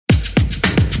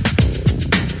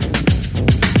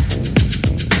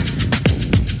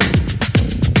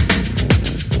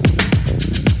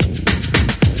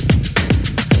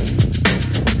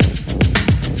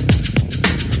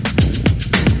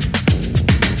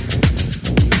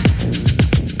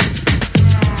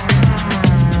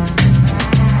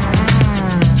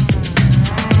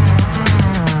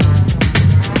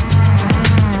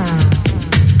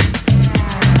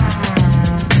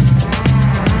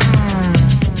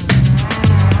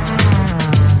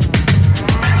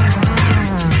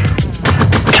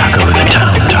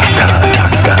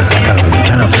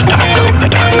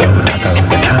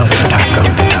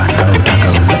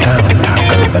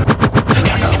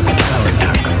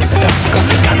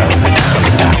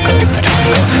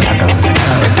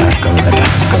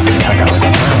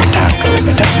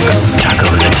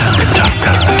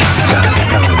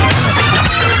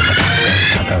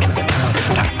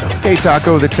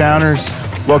Taco the Towners.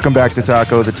 Welcome back to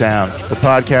Taco the Town, the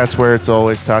podcast where it's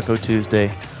always Taco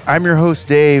Tuesday. I'm your host,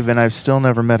 Dave, and I've still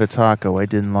never met a taco I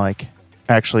didn't like.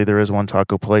 Actually, there is one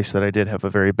taco place that I did have a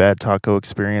very bad taco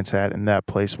experience at, and that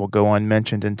place will go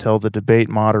unmentioned until the debate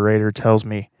moderator tells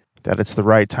me that it's the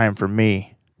right time for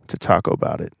me to talk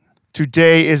about it.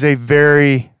 Today is a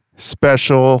very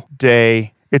special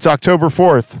day. It's October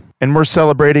 4th, and we're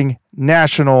celebrating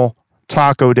National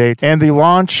Taco Day and the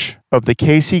launch of the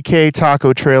KCK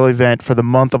Taco Trail event for the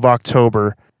month of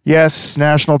October. Yes,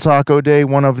 National Taco Day,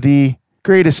 one of the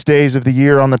greatest days of the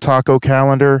year on the taco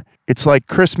calendar. It's like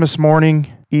Christmas morning,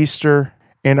 Easter,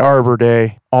 and Arbor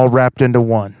Day all wrapped into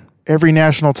one. Every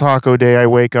National Taco Day, I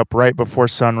wake up right before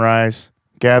sunrise,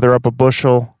 gather up a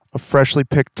bushel of freshly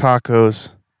picked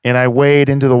tacos, and I wade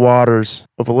into the waters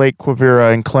of Lake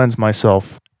Quivira and cleanse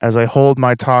myself as I hold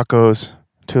my tacos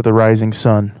to the rising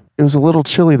sun. It was a little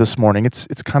chilly this morning. It's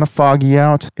kind of foggy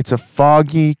out. It's a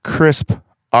foggy, crisp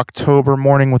October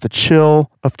morning with a chill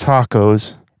of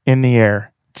tacos in the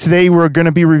air. Today we're going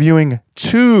to be reviewing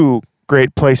two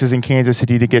great places in Kansas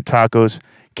City to get tacos.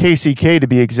 KCK to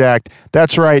be exact.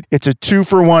 That's right, it's a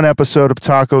 2-for-1 episode of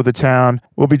Taco the Town.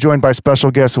 We'll be joined by special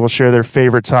guests who will share their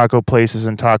favorite taco places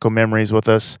and taco memories with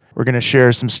us. We're going to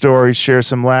share some stories, share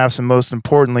some laughs, and most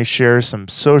importantly, share some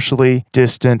socially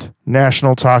distant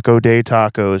National Taco Day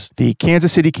tacos. The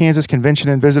Kansas City, Kansas Convention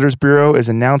and Visitors Bureau is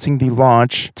announcing the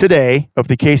launch today of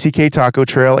the KCK Taco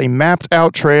Trail, a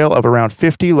mapped-out trail of around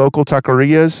 50 local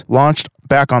taquerias launched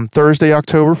back on Thursday,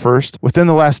 October 1st. Within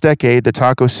the last decade, the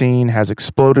taco scene has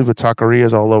exploded with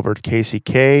taquerias all over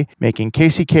KCK, making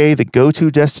KCK the go-to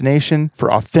destination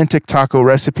for authentic taco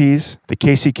recipes. The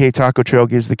KCK Taco Trail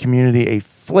gives the community a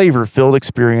flavor-filled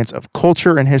experience of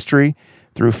culture and history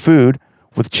through food,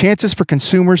 with chances for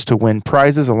consumers to win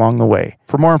prizes along the way.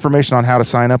 For more information on how to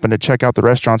sign up and to check out the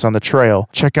restaurants on the trail,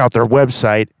 check out their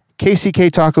website,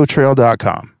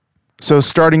 kcktacotrail.com. So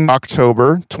starting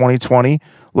October 2020,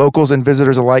 locals and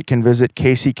visitors alike can visit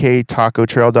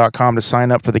kcktacotrail.com to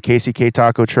sign up for the KCK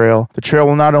Taco Trail. The trail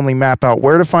will not only map out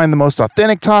where to find the most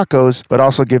authentic tacos, but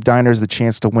also give diners the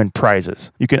chance to win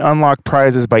prizes. You can unlock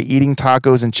prizes by eating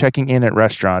tacos and checking in at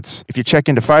restaurants. If you check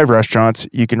into 5 restaurants,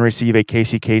 you can receive a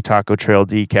KCK Taco Trail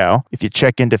decal. If you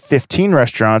check into 15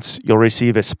 restaurants, you'll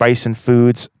receive a Spice and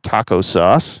Foods taco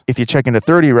sauce. If you check into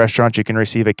 30 restaurants, you can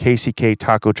receive a KCK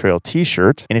Taco Trail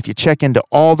t-shirt. And if you check into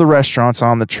all the restaurants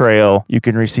on the trail, you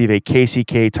can receive a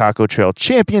KCK Taco Trail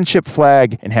championship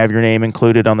flag and have your name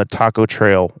included on the Taco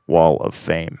Trail Wall of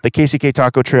Fame. The KCK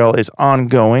Taco Trail is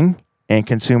ongoing, and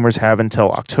consumers have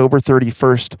until October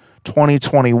 31st,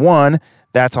 2021.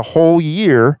 That's a whole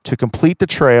year to complete the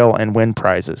trail and win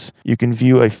prizes. You can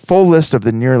view a full list of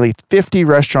the nearly 50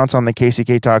 restaurants on the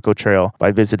KCK Taco Trail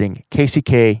by visiting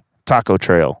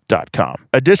kcktacotrail.com.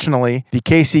 Additionally, the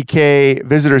KCK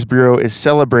Visitors Bureau is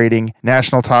celebrating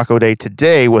National Taco Day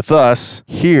today with us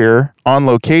here on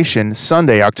location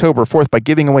Sunday, October 4th, by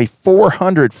giving away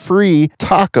 400 free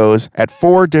tacos at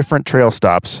 4 different trail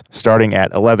stops starting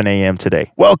at 11 a.m.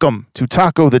 today. Welcome to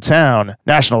Taco the Town,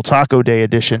 National Taco Day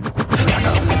edition.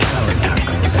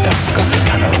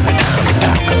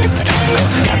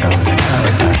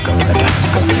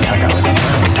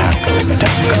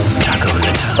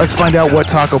 Let's find out what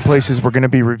taco places we're going to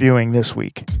be reviewing this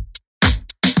week.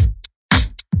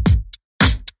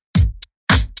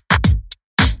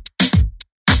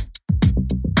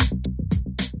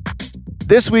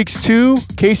 This week's 2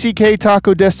 KCK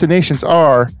taco destinations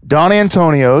are Don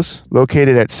Antonio's,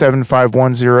 located at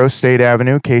 7510 State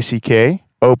Avenue, KCK.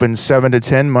 Open 7 to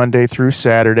 10 Monday through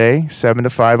Saturday, 7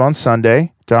 to 5 on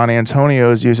Sunday. Don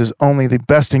Antonio's uses only the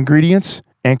best ingredients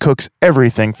and cooks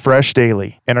everything fresh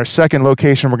daily. And our second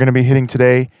location we're going to be hitting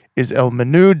today is El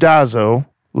Menudazo,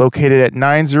 located at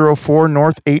 904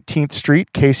 North 18th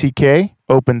Street, KCK.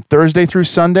 Open Thursday through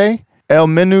Sunday. El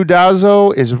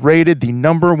Menudazo is rated the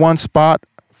 #1 spot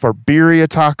for birria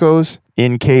tacos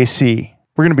in KC.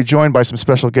 We're going to be joined by some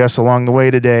special guests along the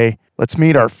way today. Let's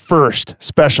meet our first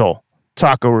special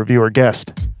taco reviewer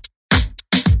guest.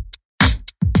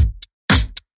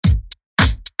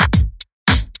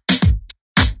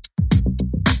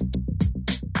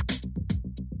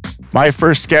 My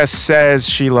first guest says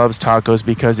she loves tacos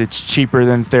because it's cheaper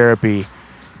than therapy.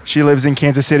 She lives in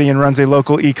Kansas City and runs a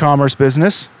local e-commerce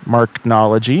business,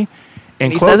 Marknology,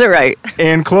 and he says it right.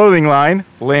 and clothing line,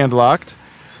 Landlocked,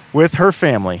 with her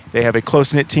family. They have a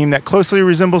close-knit team that closely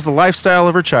resembles the lifestyle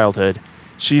of her childhood.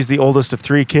 She's the oldest of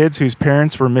 3 kids whose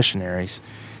parents were missionaries.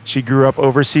 She grew up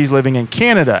overseas living in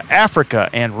Canada, Africa,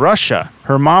 and Russia.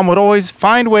 Her mom would always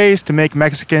find ways to make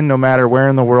Mexican no matter where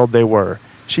in the world they were.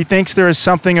 She thinks there is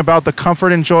something about the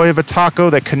comfort and joy of a taco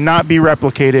that cannot be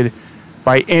replicated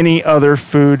by any other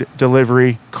food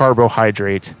delivery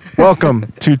carbohydrate.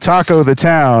 Welcome to Taco the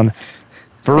Town,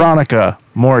 Veronica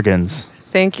Morgans.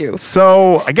 Thank you.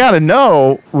 So I got to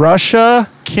know, Russia,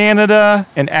 Canada,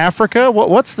 and Africa,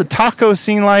 what's the taco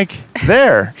scene like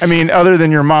there? I mean, other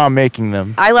than your mom making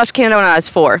them. I left Canada when I was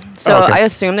 4, so Okay. I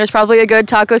assume there's probably a good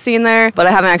taco scene there, but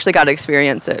I haven't actually got to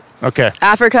experience it. Okay.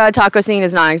 Africa, taco scene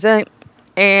is non-existent.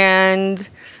 And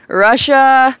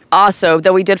Russia, also,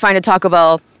 though we did find a Taco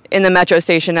Bell in the metro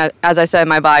station, as I said in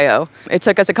my bio. It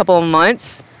took us a couple of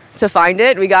months to find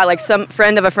it. We got like some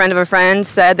friend of a friend of a friend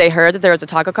said they heard that there was a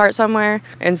taco cart somewhere.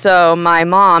 And so my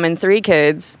mom and 3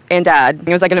 kids and dad,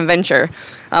 it was like an adventure.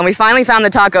 We finally found the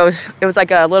tacos. It was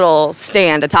like a little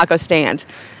stand, a taco stand.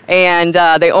 And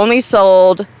they only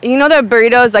sold, you know the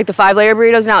burritos, like the 5-layer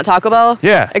burritos now at Taco Bell?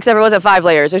 Yeah. Except it wasn't 5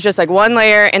 layers. It was just like 1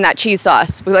 layer and that cheese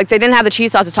sauce. They didn't have the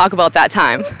cheese sauce at Taco Bell at that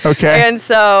time. Okay. And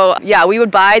so, yeah, we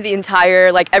would buy the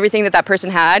entire, like everything that person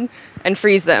had and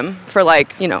freeze them for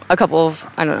like, a couple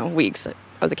of, weeks.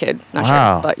 I was a kid, not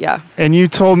Wow. sure, but yeah. And you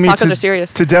told me Tacos are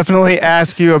serious. to definitely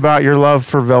ask you about your love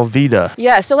for Velveeta.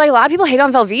 Yeah, so like a lot of people hate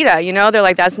on Velveeta, they're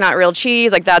like, that's not real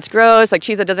cheese, like that's gross, like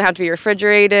cheese that doesn't have to be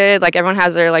refrigerated, like everyone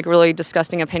has their like really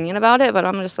disgusting opinion about it, but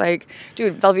I'm just like,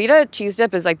 dude, Velveeta cheese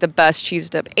dip is like the best cheese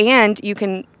dip, and you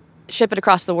can ship it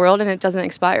across the world and it doesn't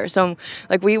expire. So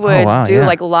like we would do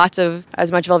like lots of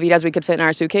as much Velveeta as we could fit in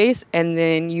our suitcase, and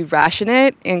then you ration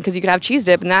it, and because you could have cheese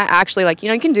dip, and that actually like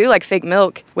you can do like fake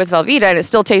milk with Velveeta and it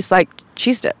still tastes like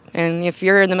cheese dip. And if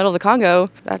you're in the middle of the Congo,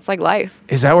 that's like life.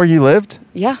 Is that where you lived?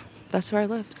 Yeah, that's where I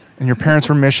lived. And your parents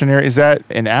were missionary. Is that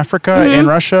in Africa, in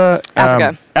Russia?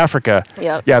 Africa. Africa.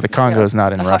 Yep. Yeah, the Congo is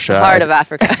not in Russia. The heart of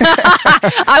Africa.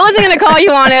 I wasn't going to call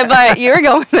you on it, but you were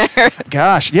going there.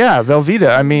 Gosh, yeah,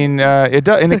 Velveeta. I mean, it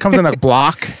does, and it comes in a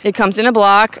block. It comes in a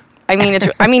block.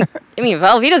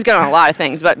 Velveeta's good on a lot of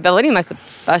things, but Velveeta is the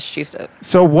best cheese dip.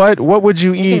 So what would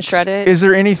you eat? can shred it. Is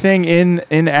there anything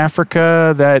in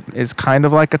Africa that is kind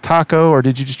of like a taco, or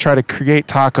did you just try to create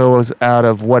tacos out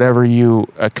of whatever you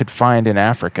could find in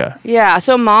Africa? Yeah,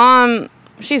 so mom,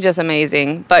 she's just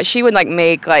amazing, but she would like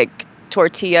make like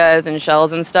tortillas and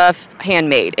shells and stuff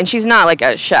handmade, and she's not like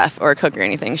a chef or a cook or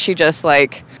anything. She just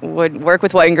like would work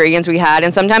with what ingredients we had,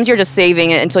 and sometimes you're just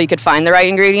saving it until you could find the right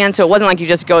ingredients. So it wasn't like you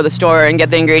just go to the store and get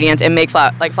the ingredients and make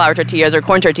flour tortillas or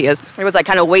corn tortillas. It was like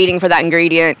kind of waiting for that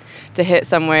ingredient to hit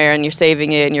somewhere, and you're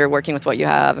saving it and you're working with what you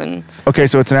have. And Okay,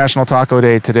 so it's National Taco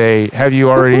Day today. Have you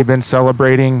already been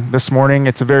celebrating this morning?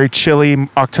 It's a very chilly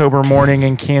October morning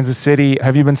in Kansas City.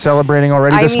 Have you been celebrating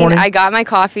already this morning? I got my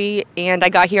coffee and I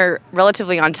got here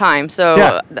relatively on time.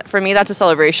 So for me, that's a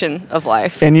celebration of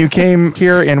life. And you came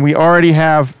here and we already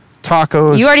have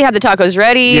tacos. You already have the tacos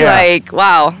ready. Yeah. Like,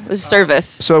 wow, this is service.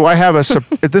 So I have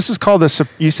this is called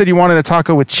you said you wanted a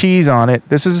taco with cheese on it.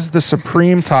 This is the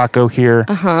Supreme Taco here.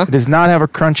 It does not have a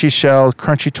crunchy shell,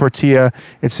 crunchy tortilla.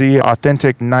 It's the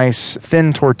authentic, nice,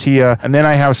 thin tortilla. And then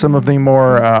I have some of the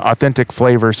more authentic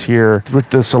flavors here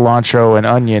with the cilantro and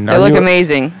onion. They look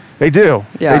amazing. They do.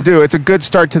 Yeah. They do. It's a good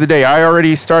start to the day. I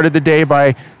already started the day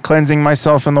by cleansing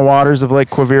myself in the waters of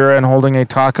Lake Quivira and holding a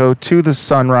taco to the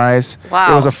sunrise.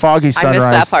 Wow. It was a foggy sunrise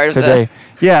I missed that part of today.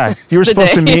 Yeah, you were the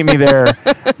supposed to day. meet me there.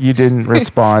 You didn't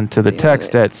respond to the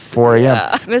text at 4 a.m.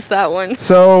 Yeah, missed that one.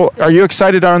 So, are you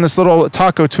excited on this little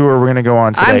taco tour we're going to go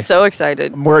on today? I'm so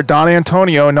excited. We're at Don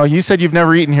Antonio. No, you said you've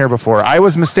never eaten here before. I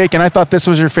was mistaken. I thought this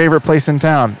was your favorite place in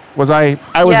town. Was I?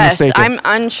 I was mistaken. I'm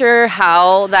unsure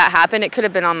how that happened. It could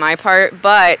have been on my part,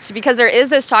 but because there is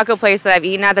this taco place that I've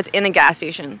eaten at that's in a gas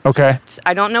station. Okay.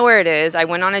 I don't know where it is. I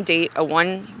went on a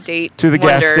one-date To the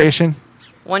gas station?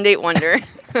 One date wonder.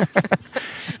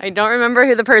 I don't remember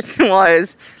who the person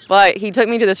was, but he took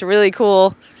me to this really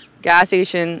cool gas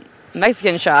station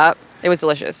Mexican shop. It was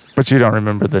delicious. But you don't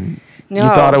remember No. You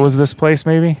thought it was this place,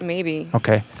 maybe? Maybe.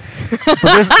 Okay.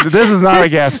 But this is not a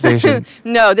gas station.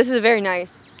 No, this is very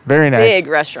nice. Very nice. Big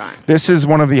restaurant. This is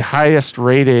one of the highest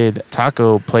rated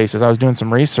taco places. I was doing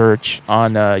some research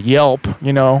on Yelp,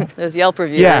 Those Yelp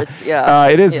reviewers. Yeah.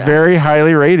 It is very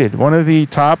highly rated. One of the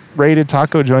top rated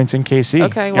taco joints in KC.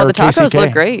 Okay, well, the tacos KCK.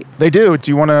 look great. They do.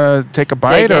 Do you want to take a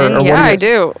bite? Dig in? Or what Yeah, do you- I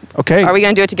do. Okay. Are we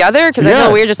going to do it together? Because I Yeah.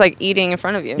 feel weird just like eating in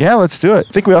front of you. Yeah, let's do it.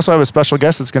 I think we also have a special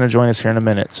guest that's going to join us here in a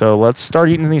minute. So let's start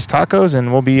eating these tacos,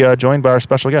 and we'll be joined by our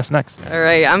special guest next. All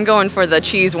right, I'm going for the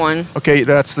cheese one. Okay,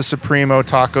 that's the Supremo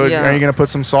taco. taco. Yeah. Are you going to put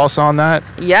some salsa on that?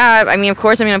 Yeah, I mean, of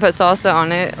course I'm going to put salsa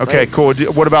on it. Okay, but cool.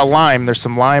 What about lime? There's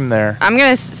some lime there. I'm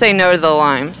going to say no to the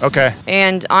limes. Okay.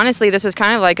 And honestly, this is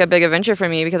kind of like a big adventure for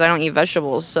me because I don't eat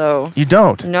vegetables, so... You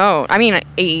don't? No. I mean, I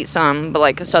eat some, but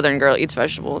like a Southern girl eats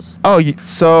vegetables. Oh,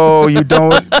 so you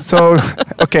don't... So,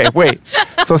 okay, wait.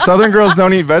 So Southern girls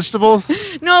don't eat vegetables?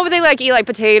 No, but they like eat like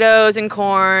potatoes and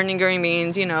corn and green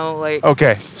beans, you know, like...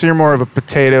 Okay, so you're more of a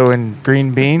potato and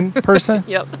green bean person?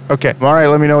 Yep. Okay, well, all right,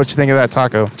 let me know what you think of that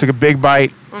taco. Took a big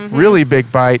bite, really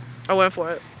big bite. I went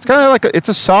for it. It's kind of like it's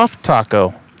a soft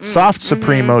taco, soft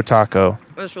Supremo taco.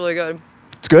 It's really good.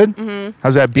 It's good? Mm-hmm.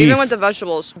 How's that beef? Even with the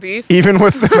vegetables. Beef? Even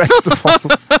with the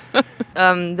vegetables.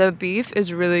 The beef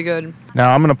is really good.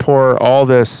 Now I'm going to pour all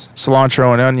this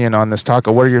cilantro and onion on this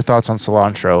taco. What are your thoughts on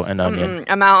cilantro and onion?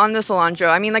 I'm out on the cilantro.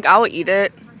 I mean, like, I'll eat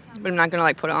it, but I'm not going to,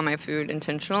 like, put it on my food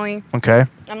intentionally. Okay.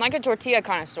 I'm like a tortilla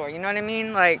connoisseur, you know what I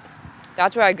mean? Like,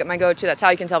 that's where I get my go-to. That's how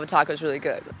you can tell if a taco is really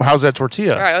good. How's that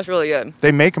tortilla? All right, that's really good.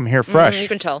 They make them here fresh. You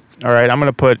can tell. All right, I'm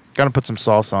going to put some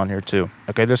salsa on here too.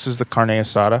 Okay, this is the carne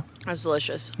asada. That's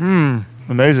delicious.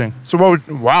 Amazing. So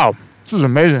wow, this is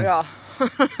amazing. Yeah.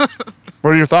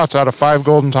 What are your thoughts out of 5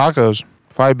 golden tacos?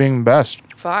 5 being best.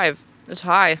 5. It's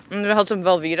high. I'm gonna have some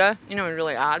Velveeta. You know, it's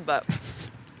really odd, but...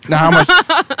 Now how much,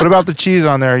 what about the cheese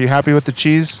on there? Are you happy with the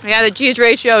cheese? Yeah, the cheese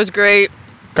ratio is great.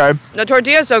 Okay. The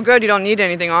tortilla is so good, you don't need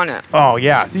anything on it. Oh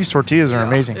yeah, these tortillas are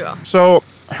amazing. Yeah. So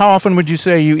how often would you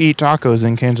say you eat tacos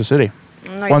in Kansas City?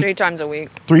 Like 3 times a week.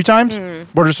 3 times?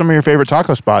 What are some of your favorite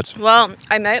taco spots? Well,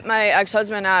 I met my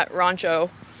ex-husband at Rancho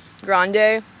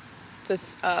Grande. It's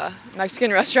this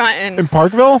Mexican restaurant In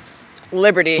Parkville?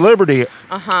 Liberty. Liberty.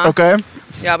 Uh-huh. Okay.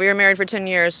 Yeah, we were married for 10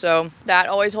 years, so that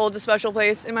always holds a special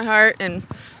place in my heart in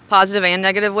positive and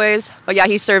negative ways. But yeah,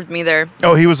 he served me there.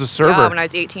 Oh, he was a server. When I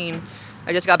was 18.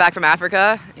 I just got back from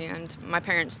Africa, and my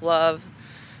parents love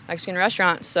Mexican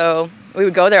restaurants, so we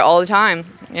would go there all the time.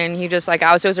 And he just, like,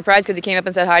 I was so surprised because he came up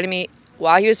and said hi to me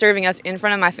while he was serving us in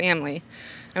front of my family.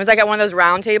 It was like at one of those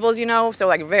round tables, you know, so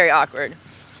like very awkward.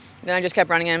 Then I just kept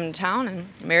running him into town and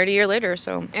married a year later.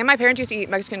 So, and my parents used to eat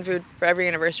Mexican food for every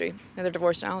anniversary. And they're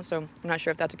divorced now, so I'm not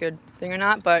sure if that's a good thing or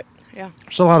not, but yeah.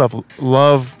 There's a lot of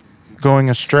love going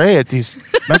astray at these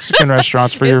Mexican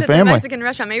restaurants for your It's a family. Mexican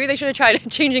restaurant. Maybe they should have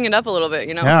tried changing it up a little bit,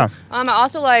 you know? Yeah. I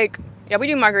also like, yeah, we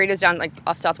do margaritas down like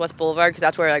off Southwest Boulevard because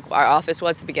that's where like our office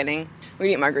was at the beginning.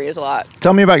 We eat margaritas a lot.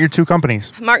 Tell me about your 2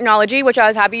 companies. Marknology, which I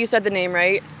was happy you said the name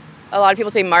right. A lot of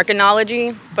people say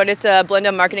Markenology, but it's a blend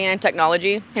of marketing and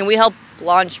technology. And we help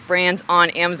launch brands on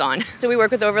Amazon. So we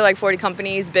work with over like 40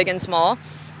 companies, big and small,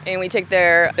 and we take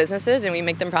their businesses and we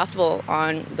make them profitable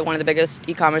on one of the biggest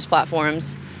e-commerce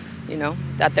platforms, you know,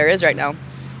 that there is right now.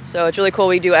 So it's really cool.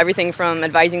 We do everything from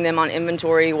advising them on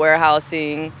inventory,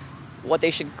 warehousing, what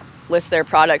they should list their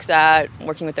products at,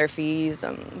 working with their fees,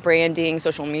 branding,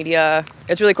 social media.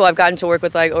 It's really cool. I've gotten to work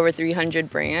with like over 300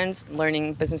 brands,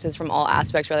 learning businesses from all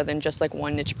aspects rather than just like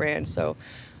one niche brand. So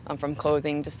from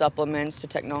clothing to supplements to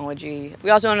technology.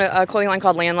 We also own a clothing line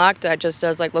called Landlocked that just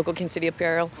does like local Kansas City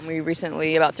apparel. We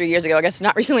recently, about 3 years ago, I guess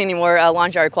not recently anymore,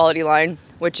 launched our quality line,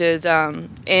 which is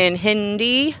in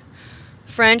Hindi,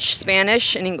 French,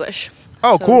 Spanish, and English.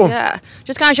 Oh, So, cool. Yeah.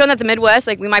 Just kind of showing that the Midwest,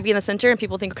 like we might be in the center and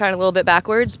people think we're kind of a little bit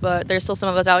backwards, but there's still some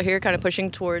of us out here kind of pushing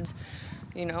towards,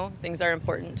 you know, things that are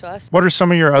important to us. What are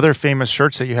some of your other famous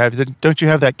shirts that you have? Don't you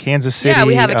have that Kansas City? Yeah,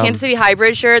 we have a Kansas City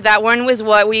hybrid shirt. That one was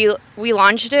what we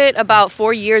launched it about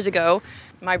 4 years ago.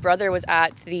 My brother was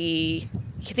at I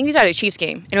think he was at a Chiefs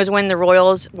game. And it was when the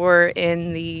Royals were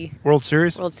in the World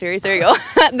Series? World Series. There you go.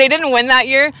 They didn't win that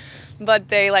year, but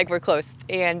they like were close.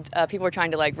 And people were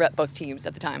trying to like rep both teams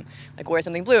at the time. Like wear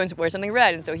something blue and wear something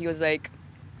red. And so he was like,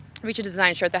 we should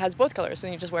design a shirt that has both colors, so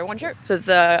you just wear one shirt. So it's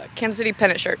the Kansas City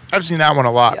pennant shirt. I've seen that one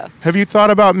a lot. Yeah. Have you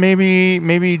thought about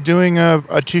maybe doing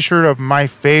a T-shirt of my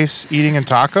face eating a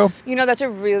taco? You know,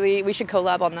 we should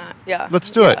collab on that. Yeah. Let's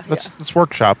do it. Let's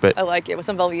workshop it. I like it with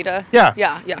some Velveeta. Yeah.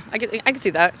 Yeah. I can see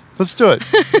that. Let's do it.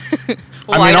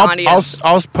 Wide audience.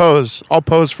 I'll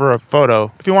pose for a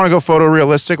photo. If you want to go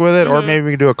photorealistic with it, or maybe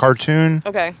we can do a cartoon.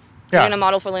 Okay. Yeah. You're gonna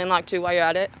model for Landlocked too while you're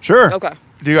at it? Sure. Okay.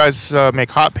 Do you guys make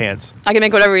hot pants? I can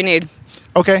make whatever you need.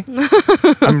 Okay.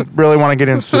 I really want to get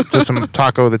into some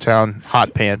Taco the Town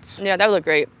hot pants. Yeah, that would look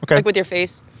great. Okay. Like with your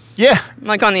face. Yeah.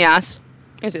 Like on the ass.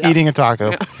 I can see that. Eating a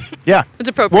taco. Yeah. Yeah. It's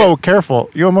appropriate. Whoa,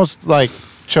 careful. You almost like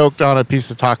choked on a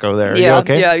piece of taco there. Are Yeah. you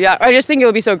okay? Yeah. I just think it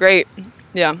would be so great.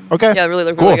 Yeah. Okay. Yeah, it really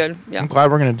look Cool. really good. Yeah. I'm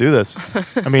glad we're going to do this.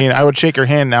 I mean, I would shake your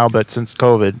hand now, but since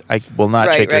COVID, I will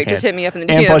not shake your hand. Just hit me up in the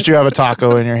And DMs. plus, you have a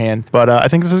taco in your hand. But I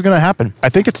think this is going to happen. I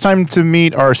think it's time to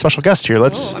meet our special guest here. I'm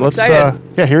excited.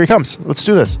 Yeah, here he comes. Let's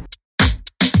do this.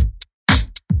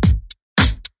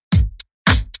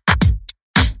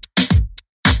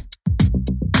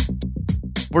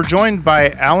 We're joined by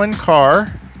Alan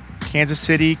Carr, Kansas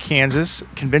City, Kansas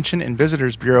Convention and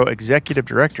Visitors Bureau Executive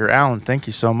Director. Alan, thank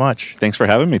you so much. Thanks for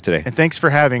having me today. And thanks for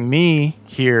having me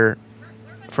here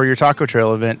for your Taco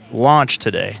Trail event launch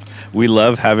today. We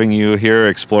love having you here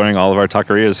exploring all of our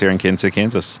taquerias here in Kansas City,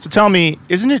 Kansas. So tell me,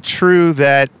 isn't it true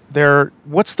that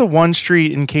what's the one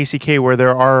street in KCK where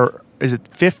there are, is it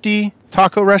 50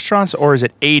 taco restaurants or is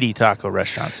it 80 taco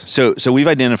restaurants? So we've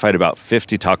identified about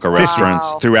 50 taco restaurants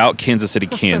throughout Kansas City,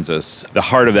 Kansas. The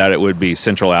heart of that, it would be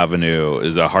Central Avenue,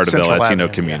 is the heart of the Latino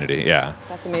community. Yeah.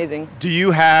 That's amazing. Do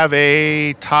you have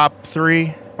a top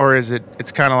three? Or is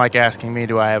it's kind of like asking me,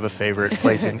 do I have a favorite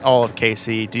place in all of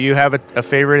KC? Do you have a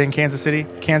favorite in Kansas City,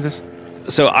 Kansas?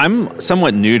 So I'm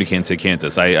somewhat new to Kansas City,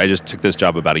 Kansas. I just took this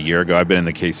job about a year ago. I've been in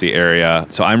the KC area.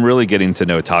 So I'm really getting to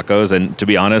know tacos. And to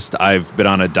be honest, I've been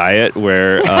on a diet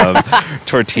where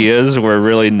tortillas were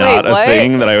really not a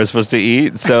thing that I was supposed to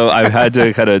eat. So I've had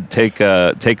to kind of take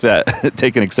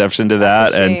an exception to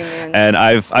that. And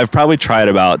I've probably tried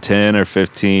about 10 or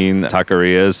 15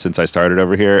 taquerias since I started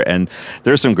over here. And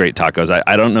there's some great tacos.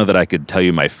 I don't know that I could tell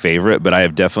you my favorite, but I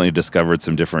have definitely discovered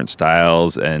some different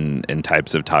styles and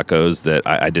types of tacos that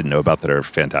I didn't know about that are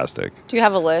fantastic. Do you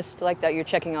have a list like that you're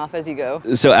checking off as you go?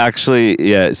 So actually,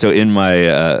 yeah. So in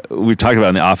my, we've talked about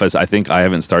in the office, I think I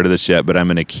haven't started this yet, but I'm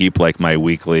going to keep like my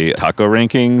weekly taco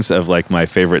rankings of like my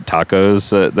favorite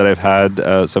tacos that I've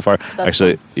had so far. That's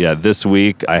actually, fun. Yeah, this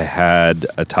week I had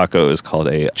a taco. It was called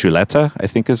a chuleta, I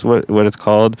think is what it's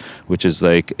called, which is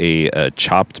like a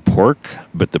chopped pork,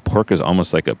 but the pork is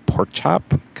almost like a pork chop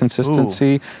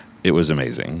consistency. Ooh. It was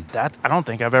amazing. I don't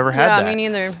think I've ever had that. Yeah, me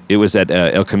neither. It was at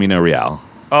El Camino Real.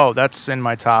 Oh, that's in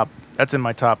my top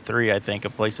 3, I think,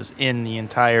 of places in the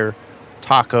entire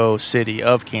taco city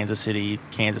of Kansas City,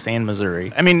 Kansas, and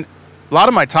Missouri. I mean, a lot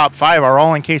of my top 5 are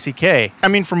all in KCK. I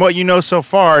mean, from what you know so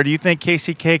far, do you think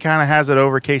KCK kind of has it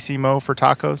over KCMO for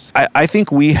tacos? I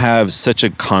think we have such a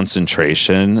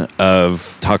concentration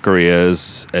of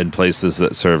taquerias and places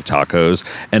that serve tacos.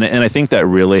 And I think that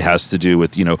really has to do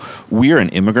with, we are an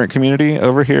immigrant community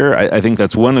over here. I think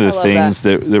that's one of the things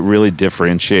that really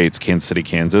differentiates Kansas City,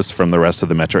 Kansas from the rest of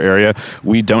the metro area.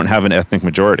 We don't have an ethnic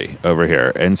majority over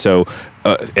here. And so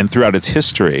and throughout its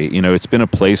history, it's been a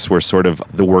place where sort of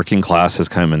the working class has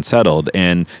come and settled.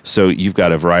 And so you've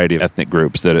got a variety of ethnic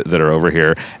groups that are over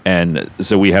here. And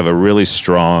so we have a really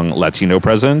strong Latino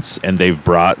presence, and they've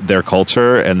brought their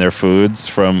culture and their foods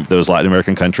from those Latin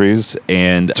American countries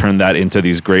and turned that into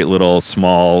these great little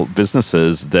small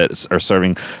businesses that are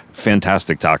serving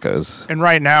fantastic tacos. And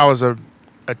right now is a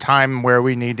time where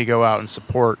we need to go out and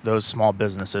support those small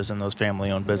businesses and those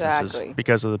family-owned businesses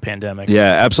because of the pandemic. Yeah,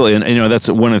 absolutely. And that's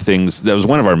one of the things, that was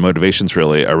one of our motivations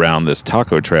really around this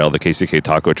taco trail, the KCK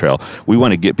Taco Trail. We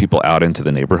want to get people out into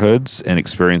the neighborhoods and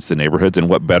experience the neighborhoods, and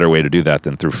what better way to do that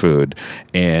than through food?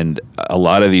 And a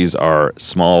lot of these are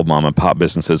small mom and pop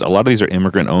businesses. A lot of these are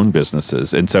immigrant-owned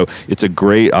businesses. And so it's a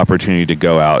great opportunity to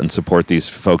go out and support these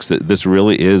folks that this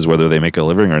really is, whether they make a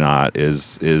living or not,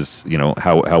 is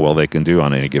how well they can do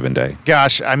on any given day.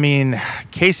 Gosh, I mean,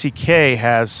 KCK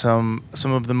has some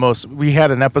of the most. We had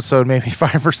an episode maybe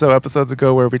 5 or so episodes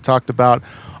ago where we talked about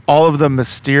all of the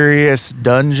mysterious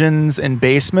dungeons and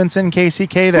basements in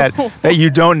KCK that you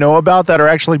don't know about, that are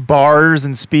actually bars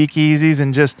and speakeasies,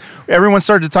 and just everyone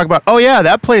started to talk about, oh yeah,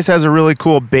 that place has a really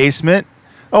cool basement.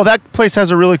 Oh, that place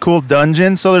has a really cool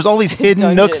dungeon. So there's all these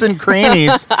hidden nooks and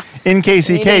crannies in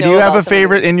KCK. Do you have a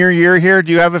favorite in your year here?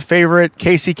 Do you have a favorite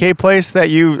KCK place that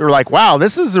you are like, wow,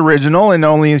 this is original and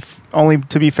only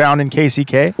to be found in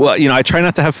KCK? Well, I try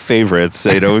not to have favorites.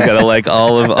 We've got to like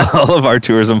all of our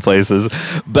tourism places.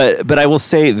 But I will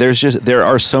say there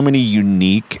are so many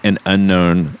unique and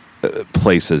unknown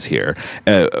places here.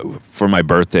 For my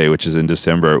birthday, which is in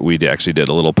December, we actually did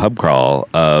a little pub crawl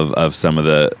of some of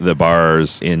the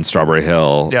bars in Strawberry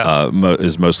Hill. Yeah.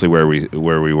 Is mostly where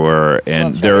we were,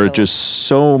 and there are just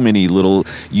so many little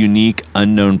unique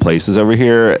unknown places over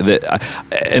here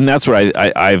and that's what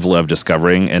I've loved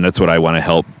discovering, and that's what I want to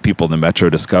help people in the metro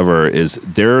discover. Is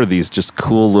there are these just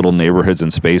cool little neighborhoods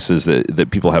and spaces that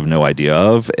people have no idea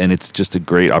of, and it's just a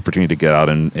great opportunity to get out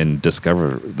and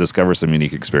discover some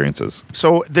unique experiences.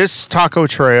 So this taco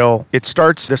trail, it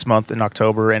starts this month in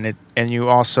October, and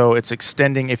it's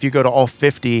extending. If you go to all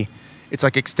 50, it's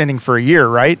like extending for a year,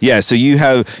 right? Yeah, so you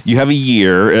have a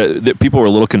year. That people were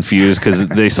a little confused because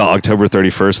they saw October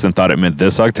 31st and thought it meant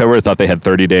this October. Thought they had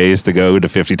 30 days to go to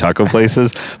 50 taco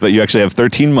places, but you actually have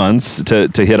 13 months to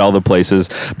hit all the places.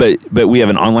 But we have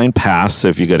an online pass. So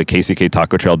if you go to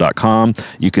kcktacotrail.com,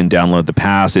 you can download the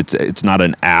pass. It's not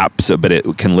an app, but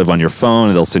it can live on your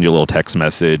phone. They'll send you a little text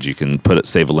message. You can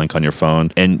save a link on your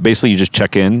phone, and basically you just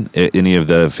check in at any of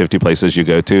the 50 places you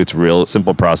go to. It's a real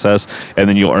simple process, and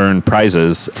then you'll earn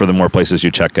prizes for the more places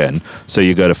you check in. So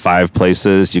you go to 5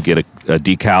 places, you get a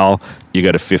decal. You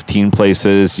go to 15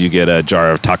 places, you get a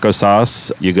jar of taco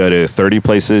sauce. You go to 30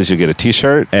 places, you get a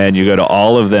t-shirt. And you go to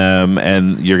all of them,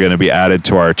 and you're going to be added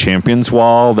to our champions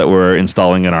wall that we're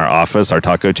installing in our office, our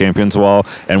taco champions wall,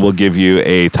 and we'll give you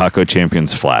a taco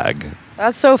champions flag.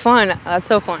 That's so fun. That's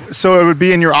so fun. So it would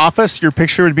be in your office? Your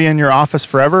picture would be in your office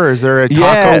forever? Or is there a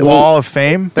taco wall of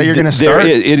fame that you're going to start?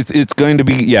 It's going to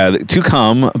be, to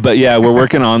come. But yeah, we're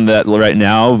working on that right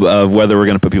now of whether we're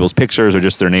going to put people's pictures or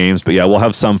just their names. But yeah, we'll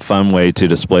have some fun way to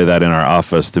display that in our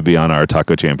office to be on our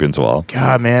Taco Champions wall.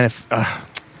 God, man,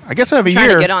 I guess I have a trying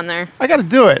year. To get on there. I got to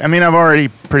do it. I mean, I've already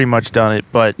pretty much done it,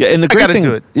 but yeah, and the great thing,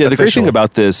 do it. Yeah, the great thing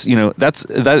about this,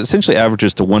 that essentially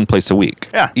averages to one place a week.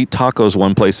 Yeah, eat tacos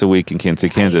one place a week in Kansas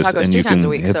City, Kansas, and you can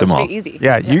hit them all. Easy.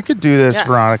 Yeah, you could do this,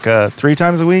 Veronica, 3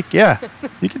 times a week. Yeah,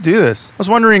 you could do this. I was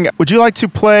wondering, would you like to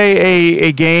play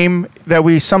a game that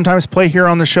we sometimes play here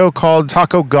on the show called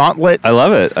Taco Gauntlet? I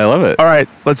love it. All right,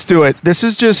 let's do it. This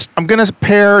is just, I'm going to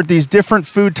pair these different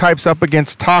food types up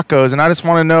against tacos, and I just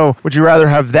want to know, would you rather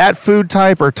have that food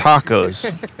type or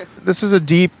tacos? This is a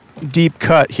deep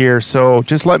cut here, so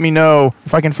just let me know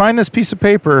if I can find this piece of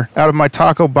paper out of my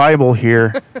taco Bible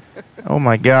here. Oh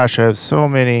my gosh, I have so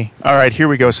many. All right, here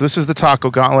we go. So this is the Taco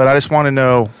Gauntlet. I just want to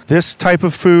know this type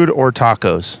of food or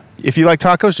tacos. If you like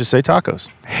tacos, just say tacos.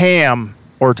 Ham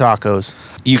or tacos.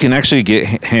 You can actually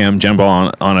get ham jumbo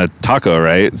on a taco,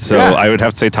 right? So yeah. I would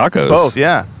have to say tacos. Both,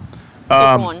 yeah.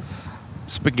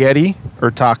 Spaghetti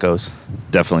or tacos?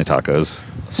 Definitely tacos.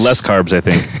 Less carbs, I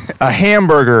think. A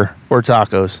hamburger or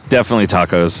tacos? Definitely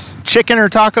tacos. Chicken or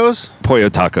tacos? Pollo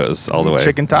tacos all the way.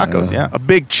 Chicken tacos, yeah. A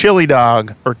big chili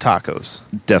dog or tacos?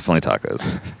 Definitely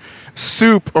tacos.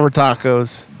 Soup or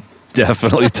tacos?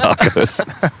 Definitely tacos.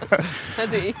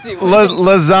 That's an easy one.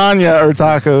 Lasagna or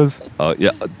tacos? Oh,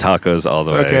 yeah, tacos all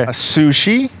the way. Okay. A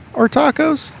sushi or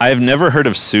tacos? I've never heard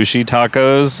of sushi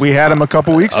tacos. We had them a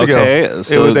couple weeks ago. Okay,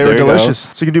 so they were delicious.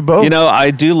 So you can do both.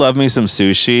 I do love me some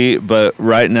sushi, but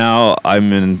right now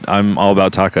I'm all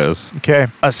about tacos. Okay.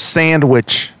 A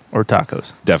sandwich or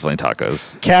tacos? Definitely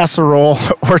tacos. Casserole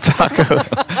or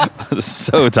tacos?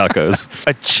 So tacos.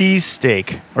 A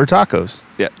cheesesteak or tacos?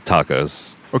 Yeah,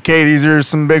 tacos. Okay, these are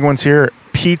some big ones here.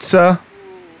 Pizza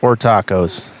or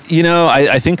tacos?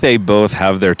 I think they both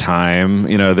have their time,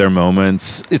 their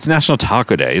moments. It's National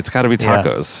Taco Day. It's got to be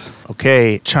tacos. Yeah.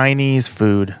 Okay, Chinese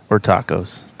food or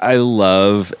tacos? I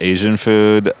love Asian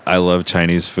food. I love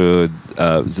Chinese food.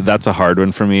 So that's a hard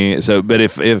one for me. But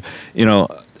if I'm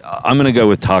going to go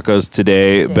with tacos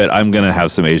today, but I'm going to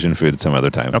have some Asian food some other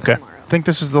time. Okay. I think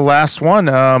this is the last one.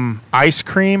 Ice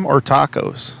cream or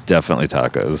tacos? Definitely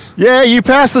tacos. Yeah, you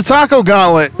passed the Taco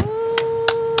Gauntlet.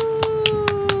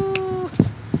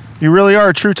 You really are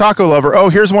a true taco lover. Oh,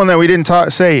 here's one that we didn't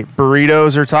say.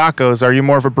 Burritos or tacos? Are you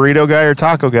more of a burrito guy or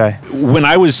taco guy? When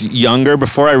I was younger,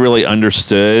 before I really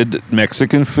understood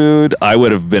Mexican food, I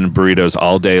would have been burritos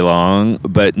all day long.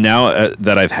 But now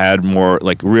that I've had more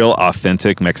like real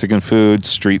authentic Mexican food,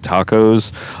 street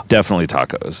tacos, definitely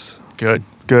tacos. Good.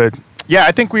 Yeah,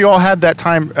 I think we all had that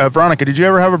time. Veronica, did you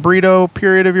ever have a burrito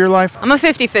period of your life? I'm a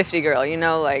 50-50 girl,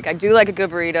 I do like a good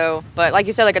burrito, but like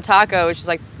you said, like a taco, it's just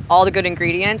like all the good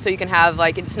ingredients, so you can have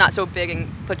it's not so big and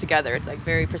put together. It's like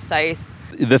very precise.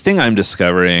 The thing I'm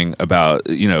discovering about,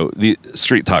 the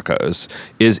street tacos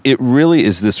is it really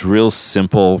is this real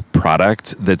simple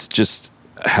product that's just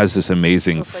has this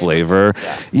amazing flavor.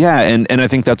 Yeah, and I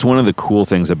think that's one of the cool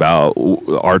things about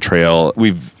our trail.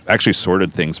 We've actually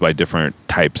sorted things by different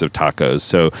types of tacos.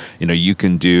 So, you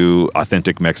can do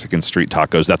authentic Mexican street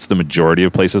tacos. That's the majority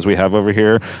of places we have over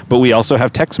here. But we also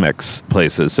have Tex-Mex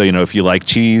places. So, if you like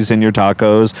cheese in your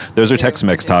tacos, those are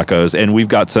Tex-Mex tacos. And we've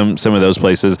got some of those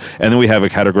places. And then we have a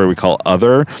category we call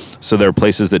other. So there are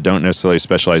places that don't necessarily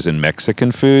specialize in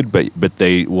Mexican food, but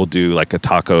they will do like a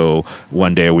taco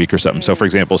one day a week or something. So, for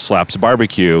example, Slaps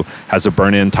Barbecue has a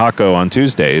burn-in taco on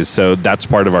Tuesdays. So that's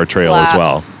part of our trail as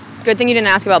well. Good thing you didn't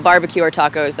ask about barbecue or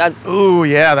tacos. Ooh,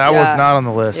 yeah, that was not on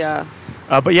the list. Yeah.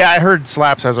 But yeah, I heard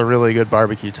Slaps has a really good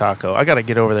barbecue taco. I got to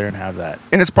get over there and have that.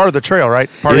 And it's part of the trail, right?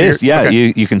 It is, yeah.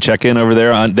 Okay. You can check in over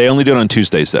there. They only do it on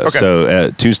Tuesdays, though. Okay.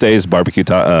 So Tuesdays, barbecue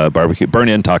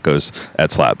burn-in tacos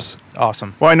at Slaps.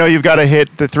 Awesome. Well, I know you've got to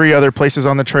hit the 3 other places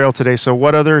on the trail today. So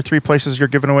what other 3 places you're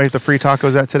giving away the free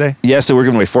tacos at today? Yeah, so we're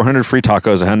giving away 400 free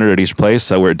tacos, 100 at each place.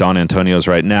 So we're at Don Antonio's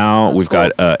right now. That's We've cool.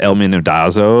 got El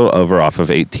Menudazo over off of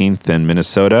 18th in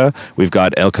Minnesota. We've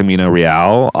got El Camino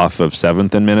Real off of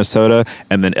 7th in Minnesota.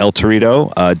 And then El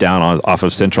Torito down off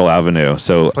of Central Avenue.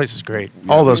 So the place is great.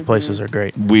 All those places are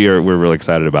great. We're really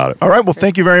excited about it. All right. Well,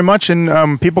 thank you very much.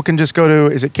 And people can just go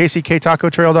to, is it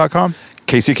kcktacotrail.com?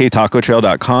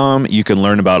 kcktacotrail.com. You can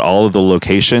learn about all of the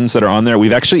locations that are on there.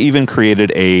 We've actually even created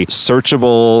a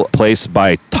searchable place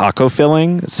by taco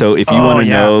filling. So if you want to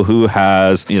know who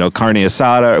has, carne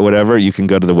asada or whatever, you can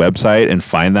go to the website and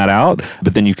find that out.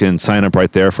 But then you can sign up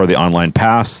right there for the online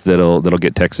pass that'll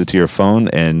get texted to your phone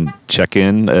and check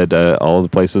in at all the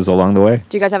places along the way.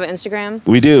 Do you guys have an Instagram?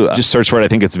 We do. Just search for it. I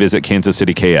think it's Visit Kansas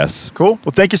City KS. Cool.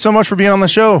 Well, thank you so much for being on the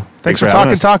show. Thanks for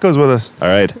talking tacos with us. All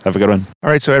right. Have a good one. All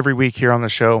right. So every week here on the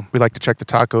show, we like to check the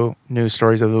taco news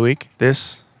stories of the week.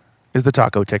 This is the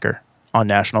Taco Ticker on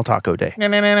National Taco Day.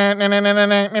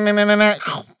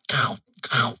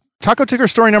 Taco Ticker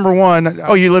story number 1.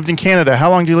 Oh, you lived in Canada. How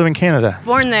long did you live in Canada?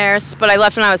 Born there, but I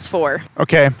left when I was 4.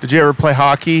 Okay. Did you ever play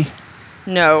hockey?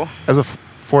 No. As a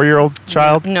 4-year-old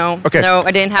child? No. Okay. No,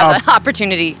 I didn't have the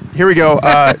opportunity. Here we go.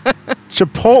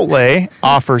 Chipotle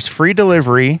offers free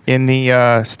delivery in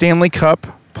the Stanley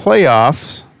Cup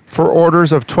playoffs for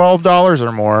orders of $12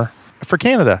 or more for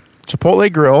Canada.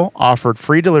 Chipotle Grill offered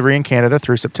free delivery in Canada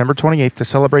through September 28th to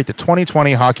celebrate the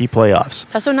 2020 hockey playoffs.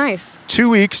 That's so nice. 2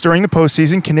 weeks during the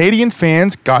postseason, Canadian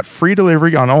fans got free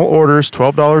delivery on all orders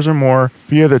 $12 or more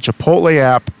via the Chipotle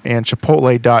app and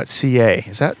chipotle.ca.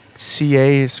 Is that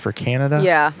CA is for Canada?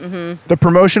 Yeah. Mm-hmm. The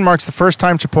promotion marks the first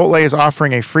time Chipotle is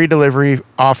offering a free delivery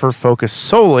offer focused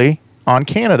solely on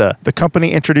Canada. The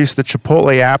company introduced the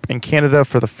Chipotle app in Canada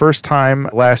for the first time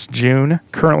last June.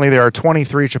 Currently, there are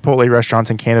 23 Chipotle restaurants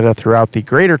in Canada throughout the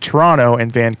Greater Toronto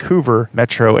and Vancouver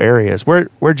metro areas.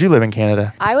 Where'd you live in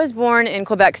Canada? I was born in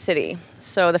Quebec City,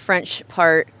 so the French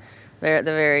part, the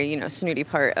very snooty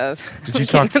part of.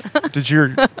 Did your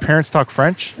parents talk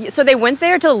French? So they went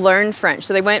there to learn French.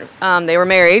 So they went. They were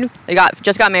married. They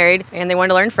just got married, and they wanted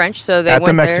to learn French. So they went at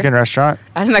the Mexican restaurant.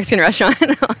 At a Mexican restaurant.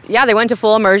 Yeah, they went to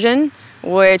full immersion,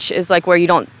 which is like where you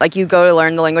don't you go to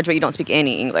learn the language, but you don't speak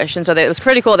any English. And so it was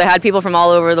pretty cool. They had people from all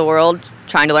over the world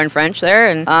trying to learn French there,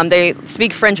 and they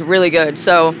speak French really good.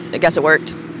 So I guess it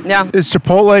worked. Yeah. Is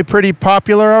Chipotle pretty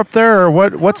popular up there, or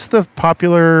what's the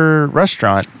popular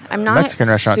restaurant? I'm not Mexican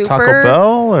restaurant. super Taco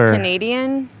Bell or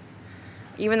Canadian,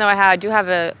 even though I do have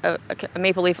a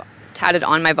maple leaf tatted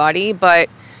on my body, but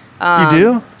you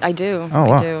do? I do. Oh,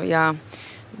 wow. I do, yeah.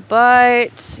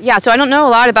 But yeah, so I don't know a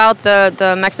lot about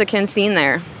the Mexican scene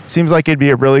there. Seems like it'd be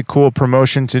a really cool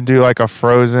promotion to do like a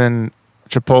frozen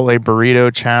Chipotle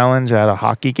burrito challenge at a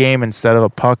hockey game. Instead of a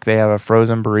puck, they have a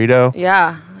frozen burrito.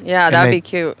 Yeah, that'd be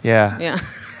cute. Yeah.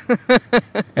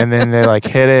 And then they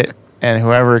hit it, and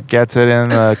whoever gets it in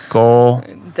the goal.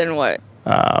 Then what?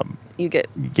 You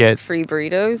get free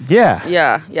burritos? Yeah.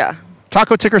 Yeah.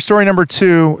 Taco Ticker story number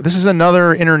 2. This is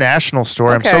another international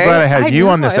story. Okay. I'm so glad I had you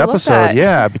on this episode. Love that.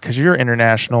 Yeah, because you're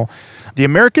international. The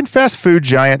American fast food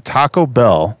giant Taco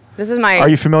Bell. Are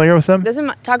you familiar with them?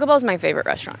 Taco Bell is my favorite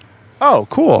restaurant. Oh,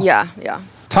 cool. Yeah.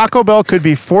 Taco Bell could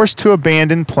be forced to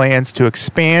abandon plans to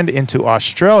expand into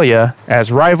Australia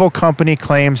as rival company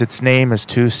claims its name is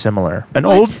too similar. An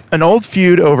old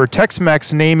feud over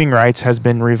Tex-Mex naming rights has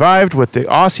been revived with the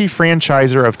Aussie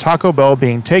franchisor of Taco Bell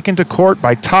being taken to court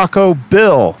by Taco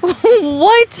Bill.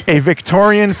 What? A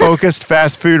Victorian-focused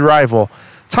fast food rival.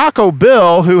 Taco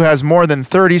Bill, who has more than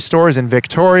 30 stores in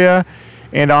Victoria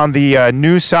and on the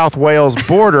New South Wales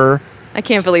border, I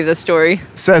can't believe this story.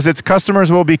 Says its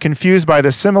customers will be confused by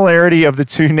the similarity of the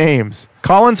two names.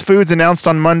 Collins Foods announced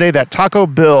on Monday that Taco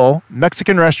Bill,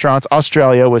 Mexican Restaurants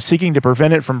Australia, was seeking to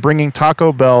prevent it from bringing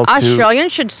Taco Bell to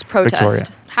Australians should protest. Victoria.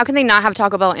 How can they not have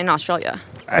Taco Bell in Australia?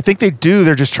 I think they do.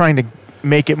 They're just trying to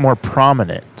make it more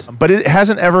prominent. But it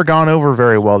hasn't ever gone over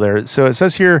very well there. So it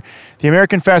says here, the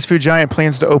American fast food giant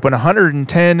plans to open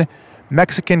 110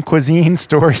 Mexican cuisine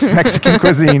stores. Mexican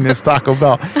cuisine is Taco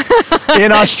Bell.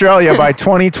 In Australia by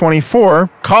 2024,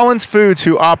 Collins Foods,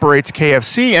 who operates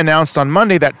KFC, announced on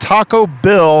Monday that Taco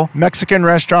Bell Mexican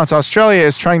Restaurants Australia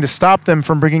is trying to stop them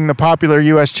from bringing the popular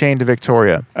U.S. chain to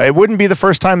Victoria. It wouldn't be the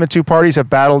first time the two parties have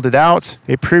battled it out.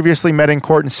 They previously met in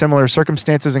court in similar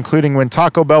circumstances, including when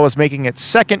Taco Bell was making its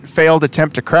second failed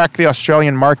attempt to crack the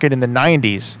Australian market in the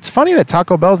 90s. It's funny that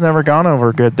Taco Bell's never gone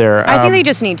over good there. I think they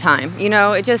just need time. You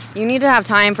know, you need to have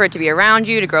time for it to be around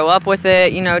you, to grow up with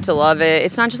it, you know, to love it.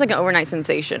 It's not just like an overnight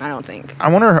sensation, I don't think. I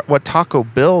wonder what Taco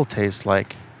Bell tastes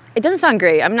like. It doesn't sound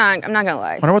great. I'm not gonna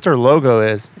lie. I wonder what their logo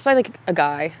is. It's probably like a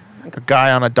guy. Like A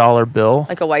guy on a dollar bill.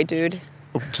 a white dude.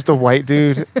 Just a white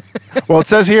dude. Well, it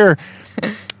says here,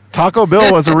 Taco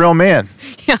Bell was a real man.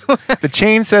 Yeah. The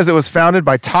chain says it was founded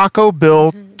by Taco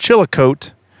Bill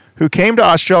Chillicote, who came to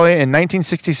Australia in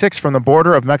 1966 from the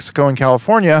border of Mexico and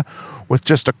California with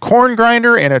just a corn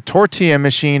grinder and a tortilla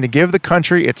machine to give the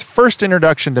country its first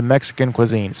introduction to Mexican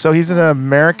cuisine. So he's an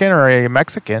American or a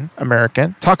Mexican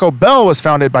American. Taco Bell was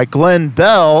founded by Glenn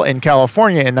Bell in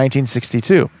California in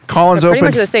 1962. Collins So pretty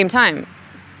opened much at the same time.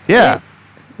 Yeah.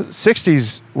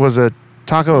 60s was a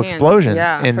taco Man, explosion.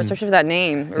 Yeah, in- especially for that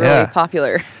name. Really Yeah.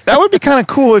 popular. That would be kind of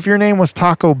cool if your name was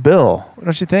Taco Bill.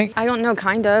 Don't you think? I don't know,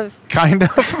 kind of. Kind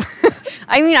of.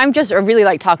 I mean, I'm just really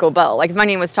like Taco Bell. Like, if my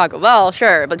name was Taco Bell,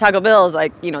 sure. But Taco Bell is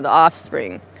like, you know, the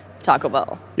offspring. Taco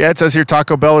Bell. Yeah, it says here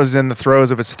Taco Bell is in the throes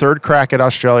of its third crack at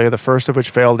Australia, the first of which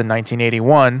failed in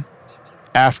 1981.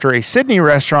 After a Sydney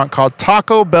restaurant called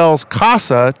Taco Bell's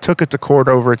Casa took it to court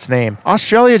over its name.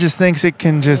 Australia just thinks it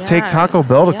can just take Yeah, Taco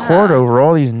Bell to yeah. court over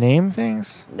all these name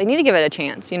things. They need to give it a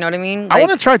chance. You know what I mean? I Like,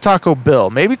 want to try Taco Bell.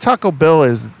 Maybe Taco Bell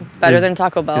is better than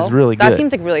Taco Bell. is really That good.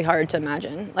 seems like really hard to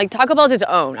imagine. Like, Taco Bell's its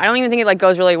own. I don't even think it like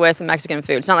goes really with Mexican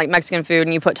food. It's not like Mexican food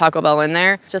and you put Taco Bell in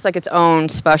there. It's just like its own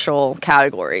special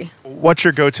category. What's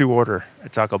your go-to order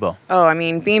at Taco Bell? Oh, I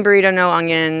mean, bean burrito, no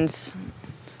onions.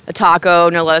 A taco,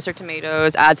 no lettuce or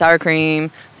tomatoes, add sour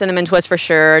cream, cinnamon twist for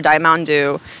sure, Diet Mountain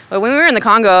Dew. But when we were in the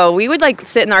Congo, we would like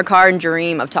sit in our car and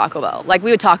dream of Taco Bell. Like,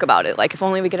 we would talk about it. Like, if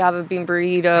only we could have a bean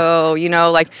burrito, you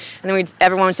know, like, and then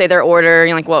everyone would say their order,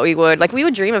 and like what we would. Like, we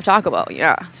would dream of Taco Bell,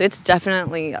 yeah. So it's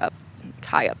definitely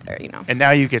high up there, you know. And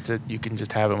now you can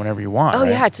just have it whenever you want. Oh,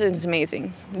 right? yeah, it's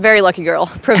amazing. Very lucky girl,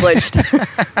 privileged.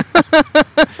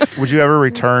 Would you ever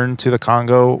return to the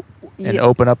Congo and Yeah.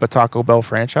 open up a Taco Bell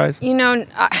franchise? You know,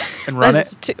 And run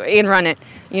and run it.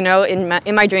 You know, in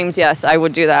my dreams, yes, I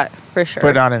would do that for sure.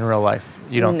 But not in real life.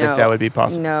 You don't think that would be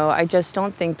possible? No, I just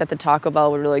don't think that the Taco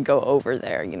Bell would really go over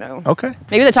there, you know. Okay.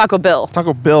 Maybe the Taco Bill.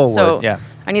 Taco Bell So would, yeah.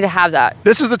 I need to have that.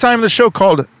 This is the time of the show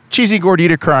called Cheesy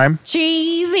Gordita Crime.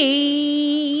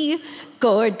 Cheesy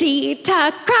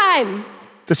Gordita Crime.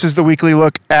 This is the weekly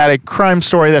look at a crime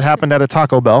story that happened at a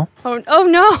Taco Bell Oh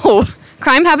no.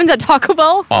 Crime happens at Taco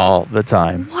Bell? all the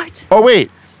time. What? Oh, wait.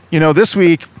 You know, this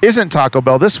week isn't Taco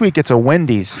Bell. This week it's a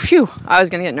Wendy's. Phew. I was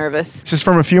going to get nervous. This is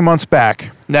from a few months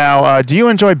back. Now, do you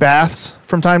enjoy baths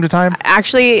from time to time?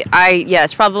 Actually,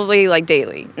 yes, probably like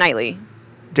nightly.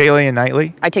 Daily and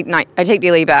nightly? I take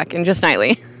daily back and just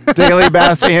nightly. Daily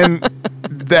baths and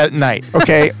that night.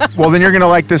 Okay. Well, then you're going to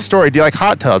like this story. Do you like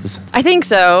hot tubs? I think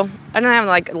so. I don't have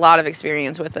like a lot of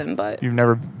experience with them, but You've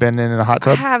never been in a hot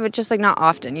I tub? have it just like not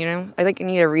often, you know? I think I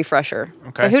need a refresher.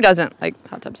 Okay. But who doesn't like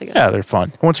hot tubs, I guess? Yeah, they're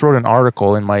fun. I once wrote an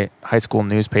article in my high school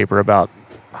newspaper about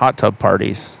hot tub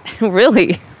parties.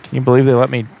 Really? Can you believe they let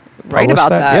me Write publish about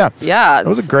that. Yeah. Yeah. That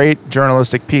was a great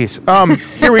journalistic piece.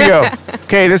 Here we go.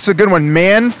 Okay, this is a good one.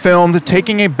 Man filmed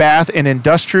taking a bath in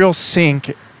industrial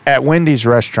sink at Wendy's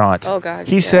restaurant. Oh, God,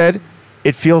 He yeah. said,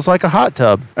 it feels like a hot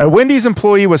tub. A Wendy's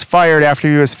employee was fired after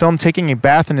he was filmed taking a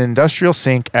bath in an industrial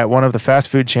sink at one of the fast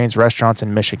food chain's restaurants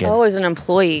in Michigan. Oh, as an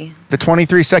employee. The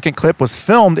 23-second clip was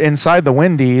filmed inside the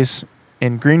Wendy's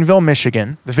in Greenville,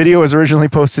 Michigan. The video was originally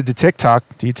posted to TikTok.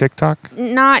 Do you TikTok?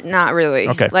 Not really.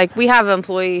 Okay. Like, we have an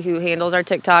employee who handles our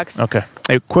TikToks. Okay.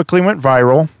 It quickly went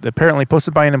viral. Apparently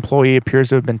posted by an employee, appears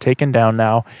to have been taken down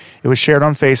now. It was shared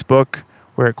on Facebook,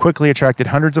 where it quickly attracted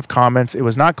hundreds of comments. It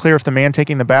was not clear if the man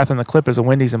taking the bath in the clip is a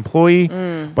Wendy's employee,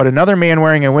 but another man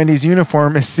wearing a Wendy's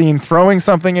uniform is seen throwing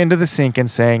something into the sink and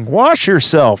saying, "Wash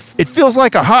yourself." "It feels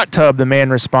like a hot tub," the man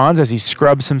responds as he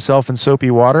scrubs himself in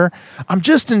soapy water. "I'm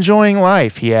just enjoying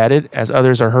life," he added, as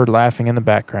others are heard laughing in the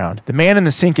background. The man in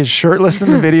the sink is shirtless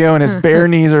in the video and his bare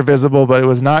knees are visible, but it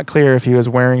was not clear if he was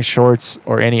wearing shorts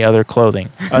or any other clothing.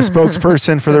 A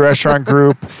spokesperson for the restaurant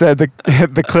group said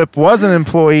the clip was an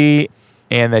employee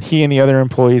and that he and the other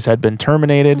employees had been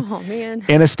terminated. Oh, man.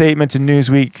 In a statement to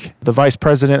Newsweek, the vice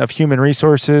president of human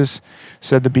resources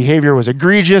said the behavior was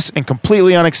egregious and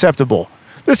completely unacceptable.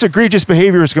 This egregious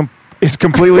behavior is is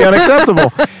completely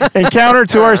unacceptable and counter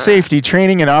to our safety,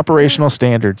 training, and operational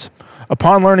standards.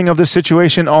 Upon learning of this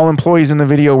situation, all employees in the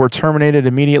video were terminated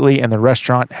immediately, and the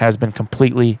restaurant has been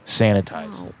completely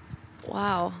sanitized.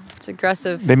 Wow. It's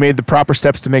aggressive. They made the proper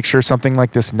steps to make sure something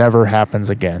like this never happens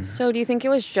again. So do you think it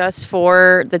was just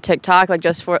for the TikTok, like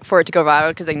just for it to go viral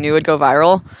because they knew it'd go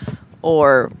viral?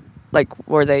 Or like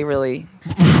were they really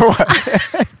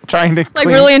Trying to like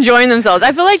really enjoying themselves?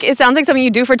 I feel like it sounds like something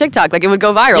you do for TikTok. Like it would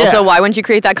go viral. Yeah. So why wouldn't you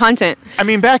create that content? I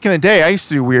mean, back in the day, I used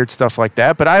to do weird stuff like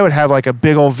that, but I would have like a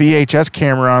big old VHS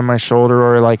camera on my shoulder,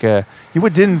 or like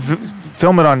didn't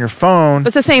film it on your phone. But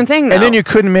it's the same thing, though. And then you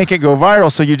couldn't make it go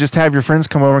viral, so you just have your friends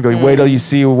come over and go, wait till you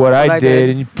see what I did,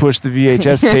 and you push the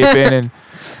VHS tape in and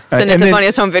send it to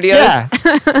Funniest Home Videos.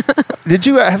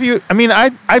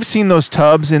 Yeah. I've seen those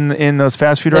tubs in those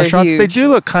fast food They're restaurants. huge. They do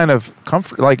look kind of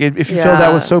comfort. Like if you fill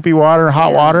that with soapy water,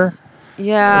 hot water,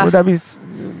 Yeah. would that be?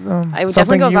 It would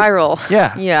definitely go viral.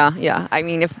 Yeah. Yeah. I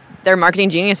mean, if they're marketing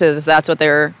geniuses, if that's what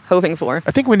they're hoping for.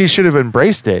 I think we should have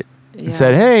embraced it and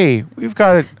said, "Hey, we've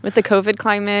got it." With the COVID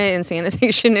climate and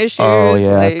sanitation issues. Oh yeah,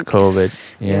 like, COVID.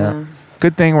 Yeah.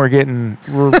 Good thing we're taking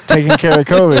care of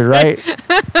COVID, right?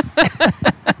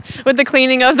 With the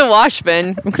cleaning of the wash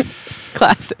bin.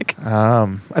 Classic.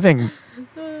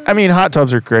 I mean, hot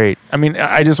tubs are great. I mean,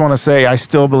 I just want to say I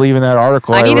still believe in that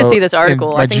article. I need to wrote see this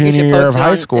article. in my I think you junior should year post of it high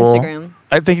on school. Instagram.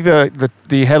 I think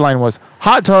the headline was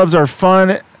 "Hot tubs are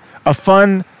a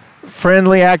fun,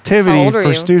 friendly activity How old are for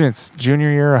you? students."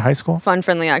 Junior year of high school. Fun,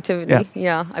 friendly activity.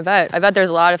 Yeah, I bet there's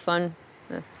a lot of fun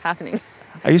happening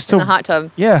I used to in the hot tub.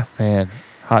 Yeah, man,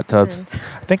 hot tubs.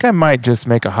 I think I might just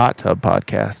make a hot tub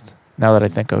podcast. Now that I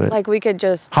think of it, Like we could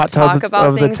just hot talk tubs about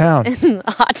of the things town. in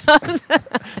hot tubs.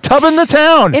 Tub in the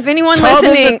town. If anyone Tub in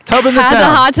the- listening tub in the has town.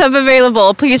 a hot tub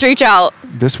available, please reach out.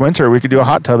 This winter we could do a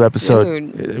hot tub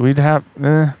episode. Dude. We'd have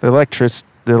the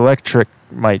electric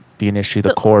might be an issue.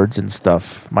 The cords and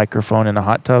stuff. Microphone in a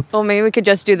hot tub. Well, maybe we could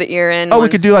just do the ear in. Oh, we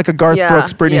could do like a Garth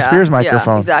Brooks, Britney Spears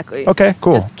microphone. Yeah, exactly. Okay,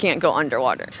 cool. Just can't go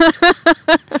underwater.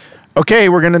 Okay,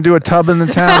 we're gonna do a tub in the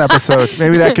town episode.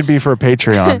 Maybe that could be for a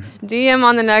Patreon. DM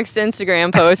on the next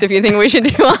Instagram post if you think we should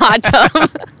do a hot tub.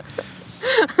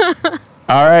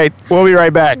 All right, we'll be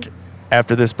right back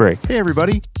after this break. Hey,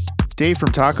 everybody. Dave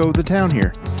from Taco the Town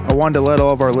here. I wanted to let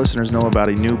all of our listeners know about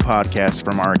a new podcast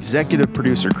from our executive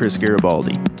producer, Chris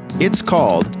Garibaldi. It's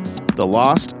called the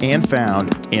Lost and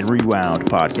Found and Rewound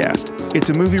podcast. It's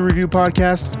a movie review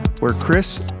podcast where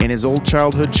Chris and his old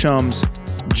childhood chums,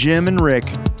 Jim and Rick,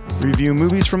 review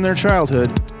movies from their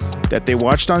childhood that they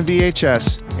watched on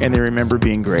VHS and they remember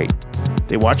being great.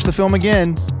 They watch the film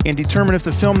again and determine if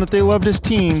the film that they loved as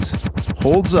teens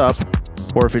holds up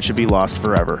or if it should be lost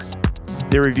forever.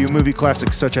 They review movie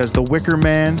classics such as The Wicker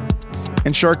Man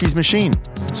and Sharky's Machine.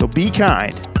 So be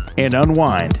kind and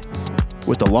unwind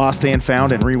with the Lost and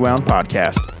Found and Rewound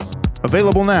podcast.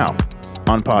 Available now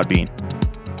on Podbean.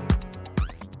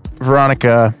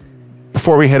 Veronica,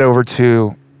 before we head over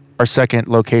to our second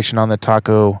location on the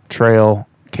Taco Trail,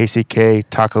 KCK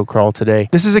Taco Crawl today,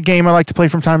 this is a game I like to play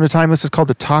from time to time. This is called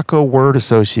the Taco Word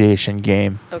Association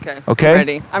game. Okay.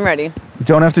 Okay? I'm ready. You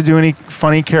don't have to do any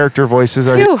funny character voices.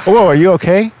 Are you? Phew. Oh, are you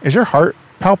okay? Is your heart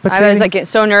palpitating? I was like getting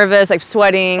so nervous, like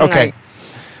sweating. Okay. like-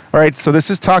 All right, so this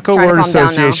is Taco Trying to Word calm down now.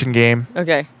 Association game.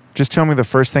 okay. Just tell me the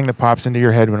first thing that pops into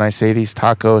your head when I say these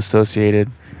taco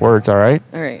associated words, all right?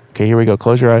 All right. Okay, here we go.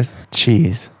 Close your eyes.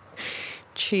 Cheese,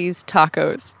 Cheese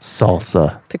tacos.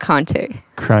 salsa, Picante.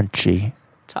 crunchy,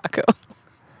 Taco.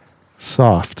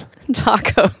 soft,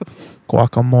 Taco.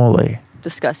 guacamole,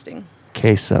 Disgusting.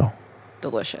 queso,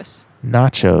 Delicious.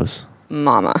 nachos,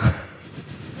 Mama.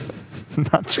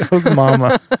 nachos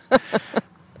mama,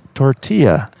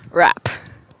 tortilla, Wrap.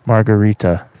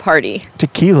 margarita, Party.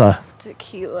 tequila,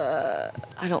 Tequila.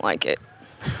 I don't like it.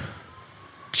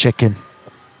 chicken,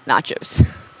 Nachos.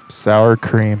 sour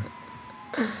cream,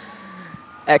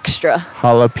 Extra.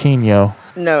 jalapeno,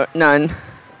 No, none.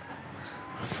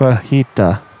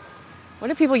 fajita. What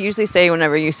do people usually say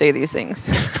whenever you say these things?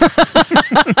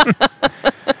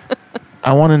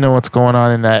 I want to know what's going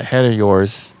on in that head of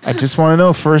yours. I just want to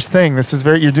know first thing.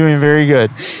 You're doing very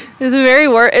good. It's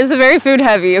very food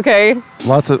heavy, okay?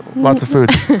 Lots of food.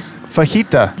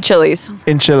 Fajita, Chilies.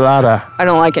 enchilada. I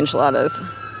don't like enchiladas.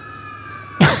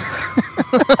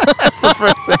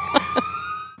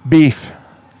 Beef,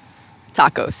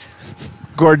 Tacos.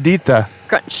 gordita,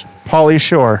 Crunch. Pauly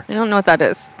Shore. I don't know what that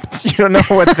is. You don't know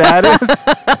what that is?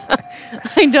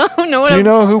 I don't know what Do you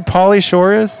know who Pauly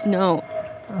Shore is? No.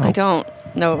 I don't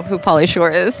know who Pauly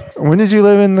Shore is. When did you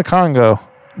live in the Congo?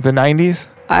 The 90s?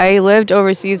 I lived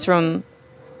overseas till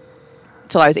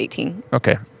I was 18.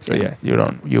 Okay. So yeah,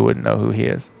 you wouldn't know who he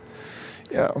is.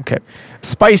 Yeah, okay.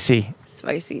 Spicy.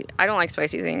 Spicy. I don't like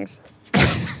spicy things.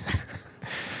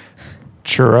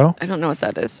 Churro. I don't know what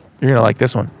that is. You're going to like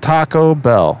this one. Taco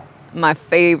Bell. My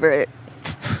favorite.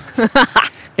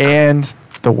 And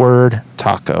the word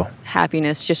taco.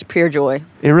 Happiness, just pure joy.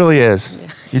 It really is.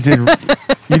 Yeah.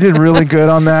 You did really good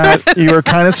on that. You were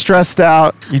kind of stressed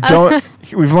out.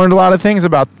 We've learned a lot of things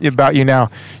about you now.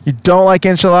 You don't like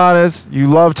enchiladas. You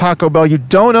love Taco Bell. You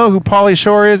don't know who Pauly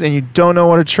Shore is, and you don't know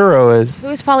what a churro is. Who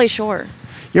is Pauly Shore?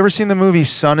 You ever seen the movie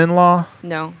Son-in-Law?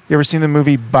 No. You ever seen the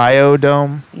movie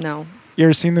Biodome? No. You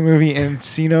ever seen the movie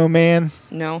Encino Man?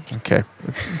 No. Okay.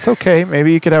 It's okay.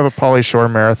 Maybe you could have a Pauly Shore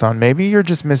marathon. Maybe you're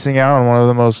just missing out on one of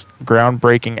the most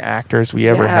groundbreaking actors we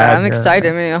ever had. I'm excited.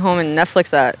 I'm going to go home and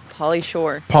Netflix that. Pauly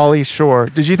Shore. Pauly Shore.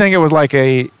 Did you think it was like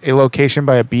a location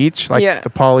by a beach? Like the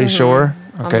Pauly Shore?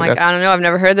 Okay, I'm like, I don't know. I've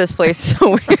never heard this place. So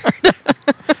weird.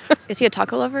 Is he a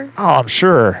taco lover? Oh, I'm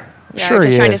sure. Yeah, sure I'm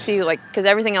just he trying is. to see, like, because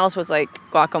everything else was like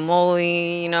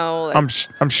guacamole, you know. Like,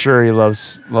 I'm sure he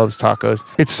loves tacos.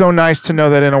 It's so nice to know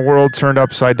that in a world turned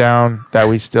upside down, that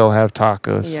we still have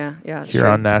tacos. Yeah. Here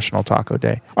on National Taco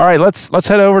Day. All right, let's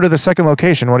head over to the second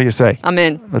location. What do you say? I'm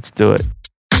in. Let's do it.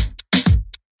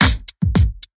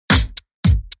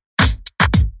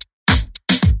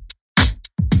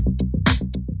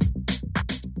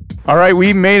 All right,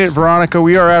 we made it, Veronica.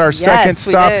 We are at our second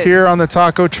stop here on the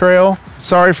Taco Trail.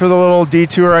 Sorry for the little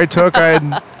detour I took.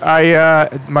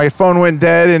 My phone went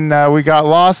dead and we got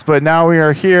lost, but now we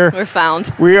are here. We're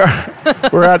found. We're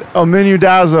at El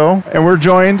Menudazo, and we're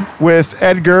joined with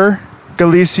Edgar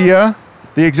Galicia,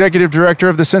 the Executive Director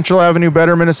of the Central Avenue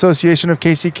Betterment Association of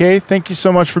KCK. Thank you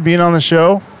so much for being on the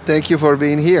show. Thank you for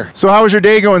being here. So how was your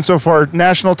day going so far?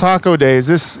 National Taco Day. Is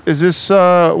this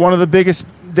one of the biggest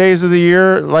days of the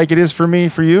year, like it is for me,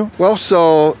 for you? Well,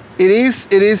 so it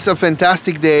is a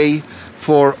fantastic day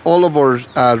for all of our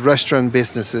restaurant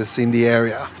businesses in the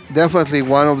area. Definitely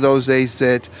one of those days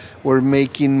that we're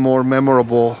making more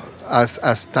memorable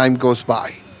as time goes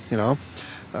by, you know.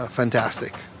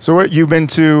 Fantastic. So you've been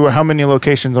to how many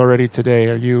locations already today?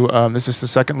 Are you, this is the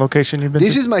second location you've been to?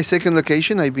 This is my second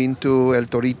location. I've been to El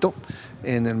Torito,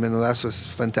 and El Menudazo is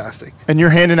fantastic. And you're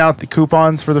handing out the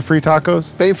coupons for the free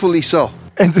tacos? Painfully so.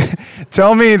 And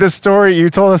tell me the story. You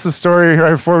told us the story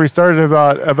right before we started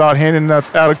about handing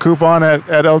out a coupon at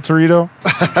El Torito.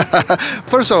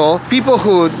 First of all, people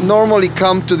who normally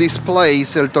come to this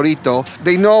place, El Torito,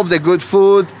 they know of the good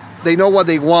food, they know what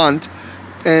they want,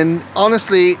 and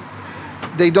honestly,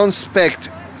 they don't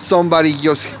expect somebody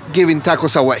just giving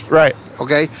tacos away. Right.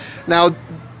 Okay? Now,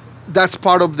 that's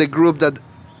part of the group that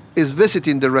is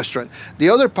visiting the restaurant. The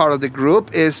other part of the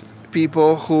group is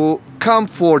people who come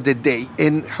for the day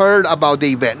and heard about the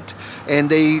event, and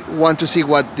they want to see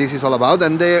what this is all about,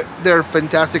 and they're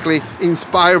fantastically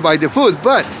inspired by the food.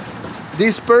 But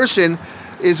this person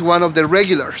is one of the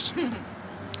regulars.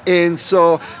 And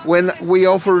so when we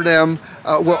offer him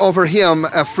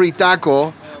a free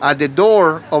taco at the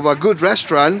door of a good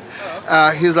restaurant,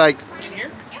 he's like,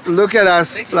 look at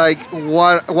us, like,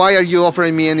 why are you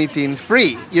offering me anything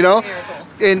free, you know?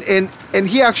 And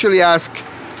he actually asked,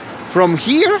 from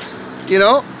here, you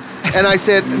know? And I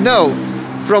said, no,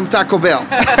 from Taco Bell.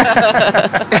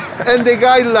 And the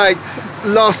guy like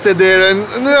lost it there, and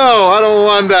no, I don't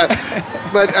want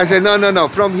that. But I said, no,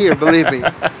 from here, believe me.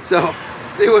 So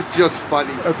it was just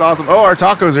funny. That's awesome. Oh, our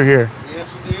tacos are here. Yes,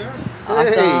 dear.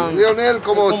 Awesome. Hey, Leonel,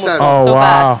 ¿cómo estás? Oh, So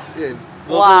wow. fast. Bien.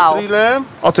 Wow.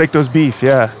 I'll take those beef,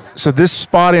 yeah. So this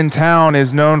spot in town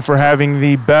is known for having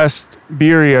the best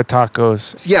birria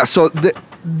tacos. Yeah, so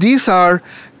these are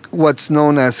what's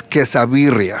known as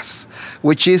quesabirrias,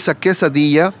 which is a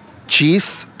quesadilla,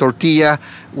 cheese, tortilla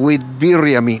with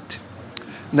birria meat.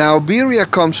 Now, birria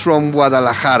comes from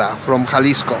Guadalajara, from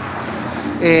Jalisco,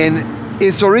 and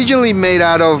it's originally made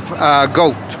out of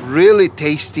goat, really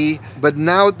tasty, but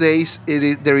nowadays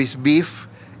there is beef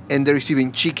and there is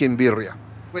even chicken birria.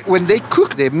 When they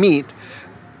cook the meat,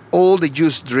 all the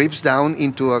juice drips down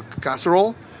into a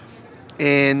casserole,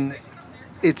 and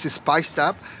it's spiced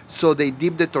up, so they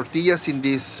dip the tortillas in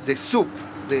the soup,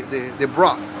 the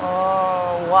broth.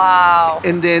 Oh, wow.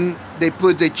 And then they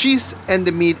put the cheese and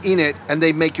the meat in it, and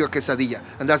they make you a quesadilla.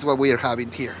 And that's what we are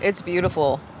having here. It's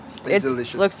beautiful. It's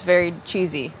delicious. Looks very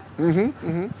cheesy.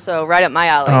 So right up my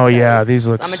alley. Oh, yeah, 'cause these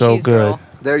look I'm a so cheese good. girl.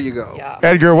 There you go. Yeah.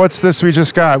 Edgar, what's this we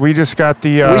just got? We just got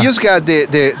the... We just got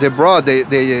the broth,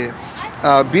 the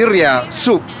birria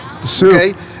soup. soup.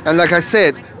 Okay? And like I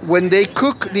said, when they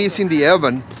cook this in the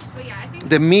oven,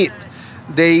 the meat,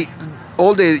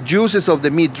 all the juices of the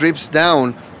meat drips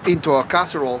down into a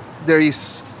casserole. There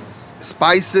is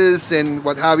spices and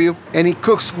what have you, and it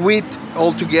cooks wheat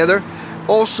all together.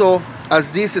 Also, as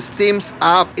this steams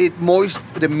up, it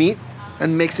moistens the meat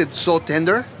and makes it so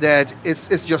tender that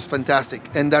it's just fantastic.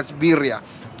 And that's birria.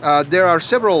 There are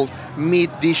several meat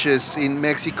dishes in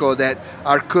Mexico that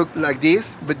are cooked like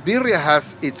this, but birria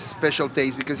has its special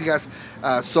taste because it has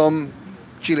some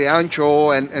chile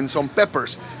ancho and some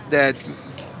peppers that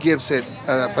gives it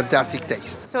a fantastic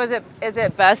taste. So is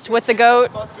it best with the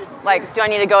goat? Like, do I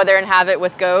need to go there and have it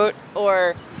with goat,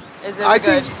 or is this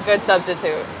a good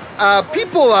substitute?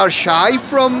 People are shy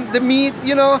from the meat,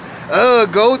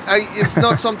 goat. It's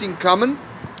not something common,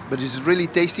 but it's really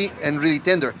tasty and really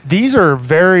tender. These are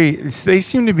they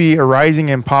seem to be arising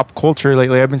in pop culture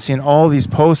lately. I've been seeing all these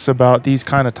posts about these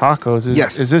kind of tacos.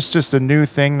 Yes. Is this just a new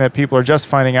thing that people are just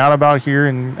finding out about here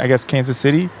in, I guess, Kansas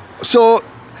City? So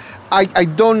I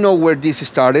don't know where this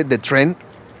started, the trend,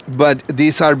 but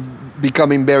these are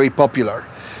becoming very popular.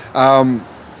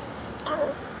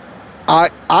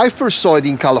 I first saw it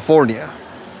in California,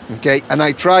 okay, and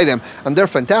I tried them, and they're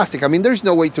fantastic. I mean, there's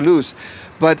no way to lose.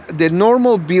 But the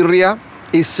normal birria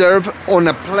is served on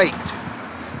a plate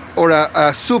or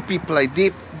a soupy plate,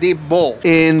 deep bowl.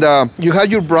 And you have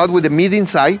your broth with the meat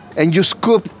inside, and you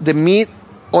scoop the meat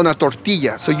on a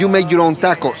tortilla. So you make your own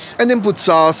tacos, and then put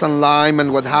sauce and lime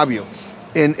and what have you.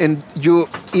 And you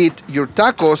eat your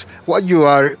tacos while you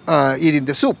are eating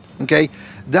the soup, okay?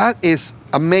 That is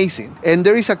amazing. And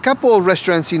there is a couple of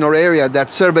restaurants in our area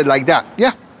that serve it like that.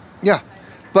 Yeah.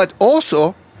 But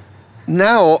also,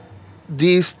 now,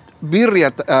 these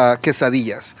birria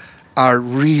quesadillas are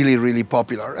really, really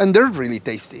popular, and they're really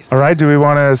tasty. All right, do we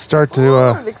want to start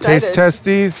to taste test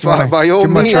these? By all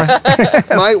means.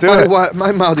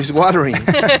 My mouth is watering.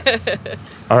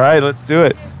 All right, let's do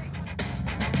it.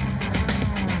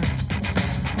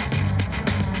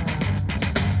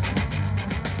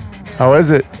 How is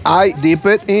it? I dip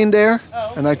it in there,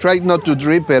 and I try not to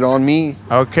drip it on me.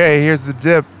 Okay, here's the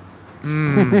dip.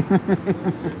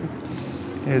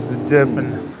 Here's the dip,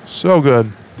 and so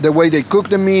good. The way they cook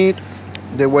the meat,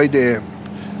 the way they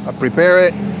prepare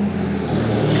it,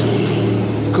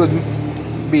 could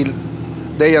be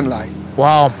day and night.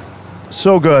 Wow,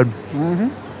 so good.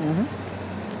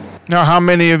 Now, how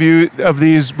many of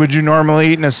these would you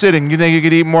normally eat in a sitting? You think you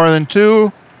could eat more than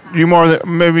two?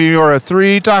 Maybe you're a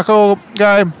 3 taco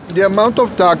guy? The amount of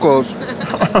tacos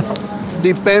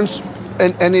depends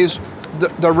and is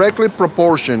directly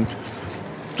proportioned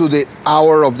to the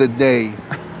hour of the day.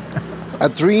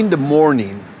 At 3 in the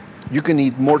morning, you can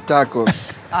eat more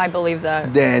tacos. I believe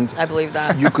that. I believe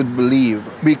that. You could believe,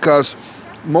 because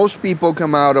most people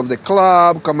come out of the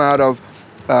club, come out of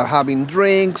having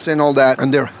drinks and all that,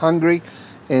 and they're hungry,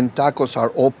 and tacos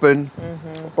are open,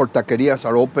 or taquerias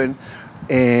are open,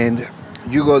 and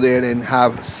you go there and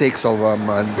have 6 of them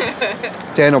and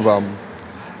 10 of them.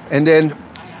 And then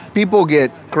people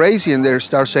get crazy and they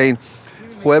start saying,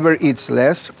 whoever eats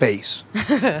less pays.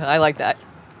 I like that.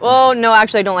 Well, no,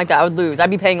 actually, I don't like that. I would lose. I'd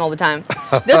be paying all the time.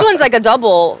 This one's like a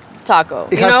double taco.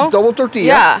 It has double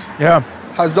tortilla. Yeah.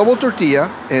 Has double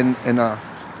tortilla and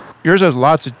yours has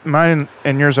mine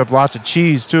and yours have lots of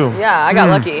cheese too. Yeah, I got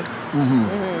lucky.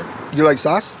 You like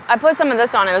sauce? I put some of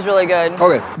this on. It was really good.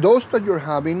 Okay, those that you're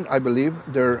having, I believe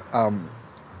they're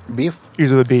beef.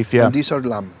 These are the beef, yeah. And these are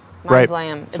lamb. Mine's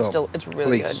lamb. It's So, it's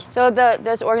really please. good. So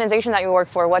this organization that you work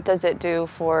for, what does it do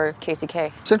for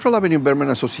KCK? Central Avenue Berman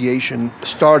Association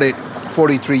started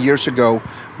 43 years ago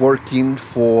working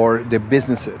for the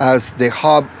businesses as the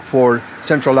hub for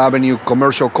Central Avenue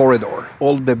Commercial Corridor.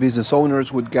 All the business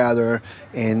owners would gather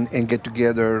and get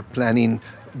together planning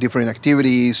different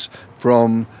activities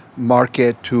from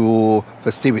market to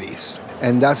festivities.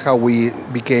 And that's how we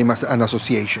became an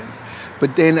association.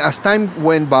 But then as time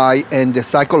went by and the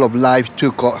cycle of life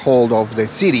took hold of the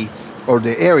city or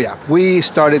the area, we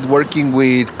started working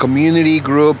with community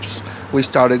groups. We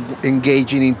started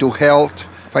engaging into health,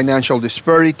 financial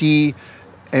disparity,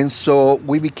 and so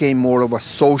we became more of a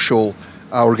social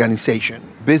organization.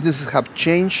 Businesses have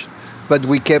changed, but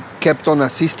we kept on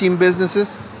assisting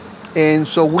businesses. And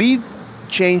so we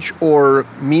changed our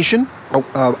mission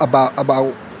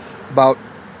about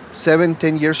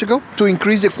 7-10 years ago to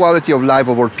increase the quality of life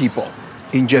of our people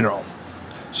in general.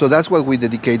 So that's what we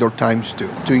dedicate our times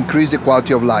to increase the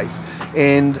quality of life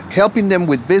and helping them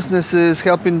with businesses,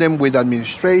 helping them with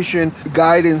administration,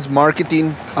 guidance,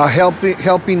 marketing,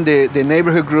 helping the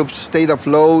neighborhood groups stay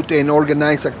afloat and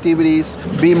organize activities,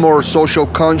 be more social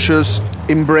conscious,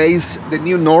 embrace the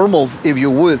new normal, if you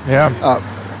would. Yeah.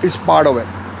 It's part of it.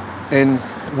 And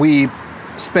we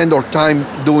spend our time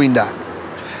doing that.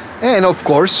 And of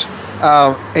course,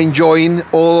 enjoying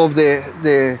all of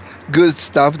the good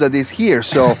stuff that is here.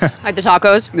 So Like the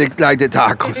tacos? like the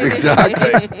tacos,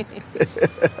 exactly.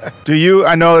 Do you?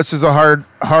 I know this is a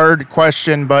hard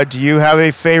question, but do you have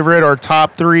a favorite or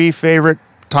top 3 favorite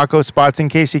taco spots in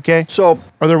KCK? So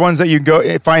Are there ones that you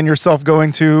find yourself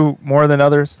going to more than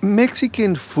others?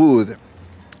 Mexican food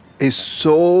is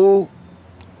so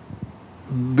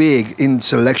big in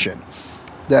selection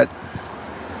that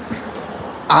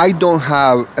I don't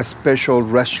have a special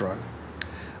restaurant.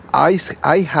 I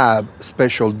have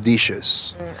special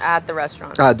dishes At the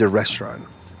restaurant. at the restaurant.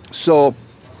 So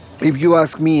if you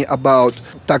ask me about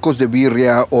tacos de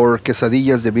birria or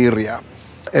quesadillas de birria,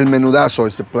 El Menudazo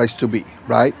is the place to be,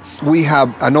 right? We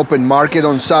have an open market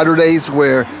on Saturdays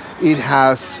where it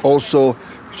has also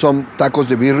some tacos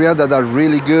de birria that are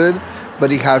really good,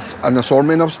 but it has an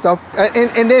assortment of stuff.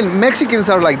 And then Mexicans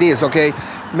are like this, okay?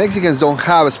 Mexicans don't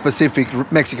have a specific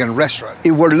Mexican restaurant.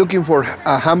 If we're looking for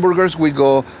hamburgers, we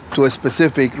go to a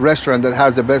specific restaurant that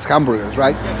has the best hamburgers,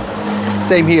 right?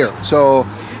 Same here. So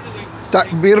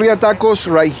birria tacos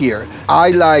right here. I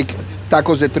like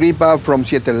tacos de tripa from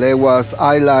Siete Leguas.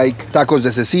 I like tacos de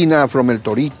cecina from El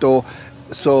Torito.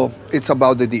 So it's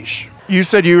about the dish. You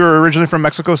said you were originally from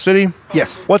Mexico City.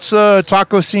 Yes. What's the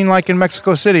taco scene like in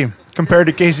Mexico City compared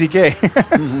to KCK?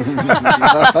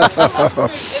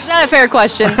 Is that a fair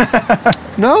question?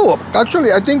 No,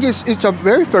 actually, I think it's a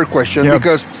very fair question Yeah.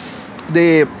 because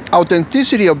the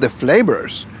authenticity of the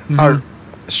flavors are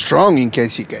strong in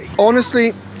KCK.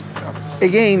 Honestly,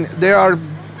 again, there are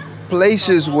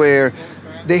places where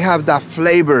they have that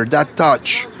flavor, that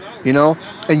touch, you know,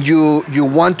 and you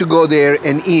want to go there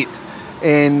and eat.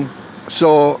 And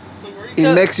so in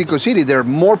So- Mexico City, there are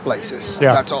more places.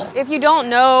 Yeah. That's all. If you don't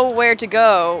know where to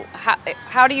go,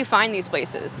 how do you find these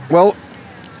places? Well,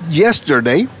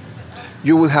 yesterday,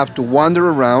 you will have to wander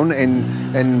around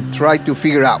and try to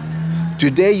figure out.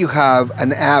 Today, you have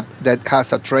an app that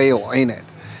has a trail in it.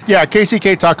 Yeah,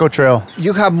 KCK Taco Trail.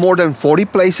 You have more than 40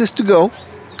 places to go,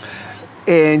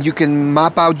 and you can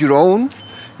map out your own.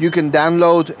 You can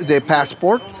download the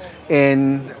passport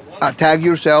and tag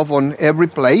yourself on every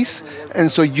place,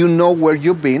 and so you know where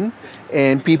you've been,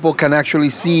 and people can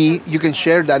actually see. You can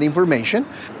share that information.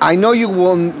 I know you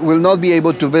will not be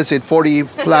able to visit 40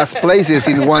 plus places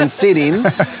in one sitting,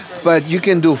 but you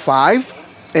can do 5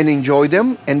 and enjoy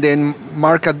them, and then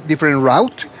mark a different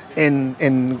route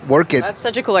and work it. That's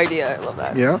such a cool idea. I love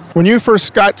that. Yeah. When you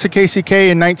first got to KCK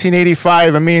in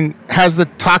 1985, I mean, has the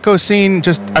taco scene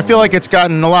just, I feel like it's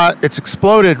gotten it's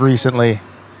exploded recently.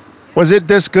 Was it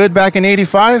this good back in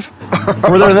 85?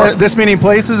 Were there this many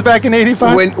places back in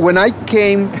 85? When I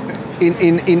came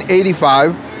in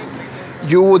 85,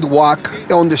 you would walk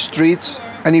on the streets,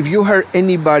 and if you heard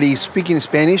anybody speaking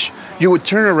Spanish, you would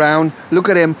turn around, look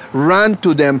at them, run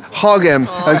to them, hug them,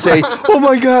 and say, "Oh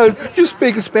my God, you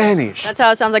speak Spanish!" That's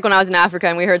how it sounds like when I was in Africa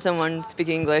and we heard someone speak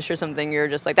English or something. You're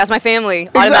just like, that's my family,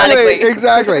 automatically.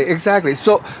 Exactly.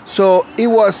 So it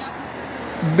was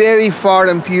very far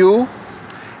and few,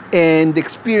 and the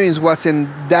experience wasn't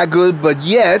that good, but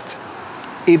yet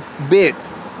it beat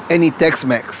any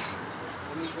Tex-Mex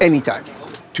anytime.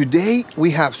 Today we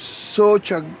have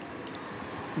such a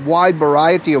wide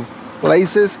variety of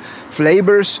places,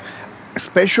 flavors,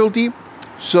 specialty.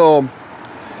 So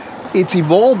it's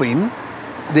evolving.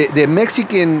 The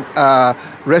Mexican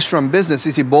restaurant business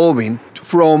is evolving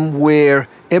from where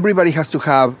everybody has to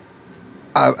have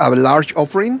a large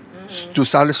offering to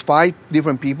satisfy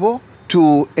different people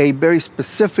to a very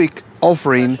specific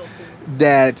offering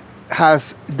that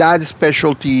has that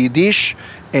specialty dish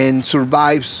and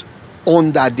survives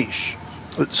on that dish,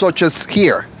 such as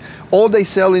here. All they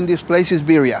sell in this place is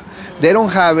birria. They don't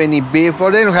have any beef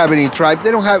or they don't have any tripe.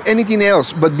 They don't have anything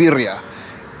else but birria.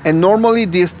 And normally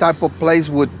this type of place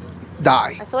would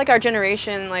die. I feel like our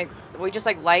generation, we just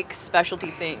like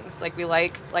specialty things. Like we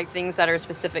like things that are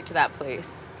specific to that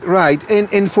place. Right.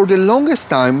 And for the longest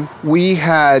time, we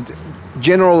had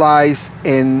generalized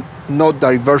and not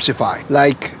diversified.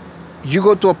 Like you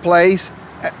go to a place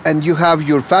and you have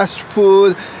your fast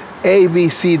food,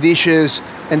 ABC dishes,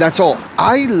 and that's all.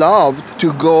 I loved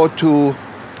to go to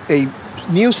a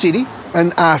new city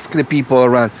and ask the people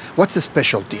around, what's the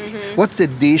specialty? What's the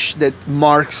dish that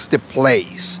marks the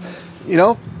place? You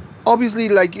know, obviously,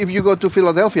 like if you go to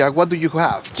Philadelphia, what do you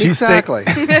have? Cheesesteak. Exactly.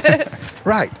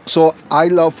 Right. So I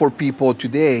love for people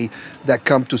today that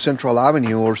come to Central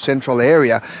Avenue or Central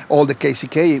area, all the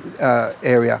KCK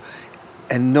area,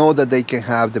 and know that they can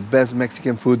have the best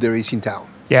Mexican food there is in town.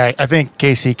 Yeah, I think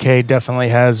KCK definitely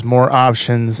has more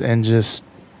options and just,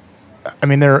 I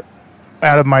mean, they're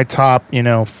out of my top,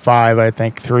 5, I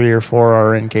think 3 or 4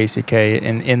 are in KCK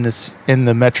in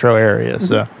the metro area.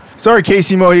 So Sorry,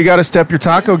 Casey Mo, you got to step your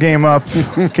taco game up.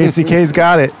 KCK's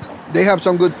got it. They have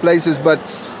some good places, but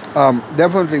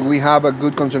definitely we have a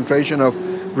good concentration of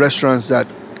restaurants that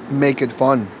make it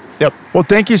fun. Yep. Well,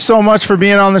 thank you so much for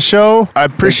being on the show. I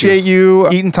appreciate you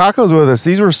eating tacos with us.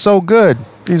 These were so good.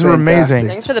 These were amazing.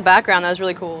 Thanks for the background. That was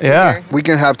really cool. Yeah. Here. We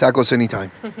can have tacos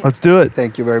anytime. Let's do it.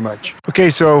 Thank you very much. Okay,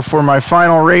 so for my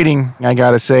final rating, I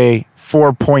got to say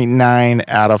 4.9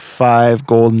 out of 5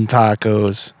 golden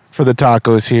tacos for the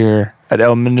tacos here at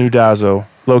El Menudazo,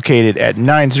 located at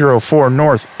 904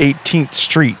 North 18th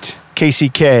Street.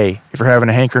 KCK, if you're having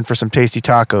a hankering for some tasty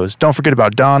tacos, don't forget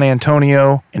about Don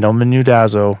Antonio and El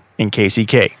Menudazo in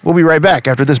KCK. We'll be right back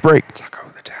after this break. Taco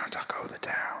the town, taco the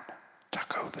town.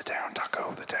 Taco the town,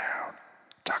 taco the town.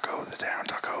 Taco the town,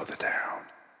 taco the town.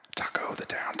 Taco the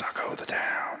town, taco the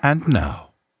town. And now,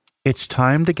 it's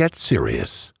time to get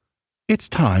serious. It's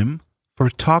time for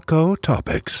Taco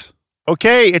Topics.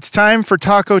 Okay, it's time for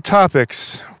Taco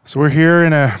Topics. So we're here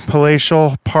in a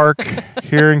palatial park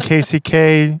here in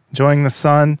KCK, enjoying the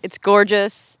sun. It's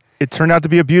gorgeous. It turned out to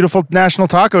be a beautiful National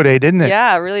Taco Day, didn't it?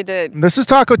 Yeah, it really did. This is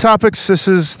Taco Topics. This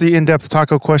is the in-depth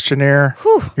taco questionnaire.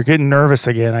 Whew. You're getting nervous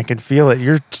again. I can feel it.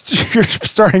 You're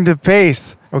starting to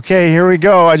pace. Okay, here we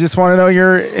go. I just want to know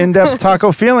your in-depth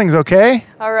taco feelings, okay?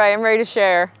 All right, I'm ready to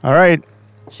share. All right.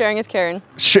 Sharing is caring.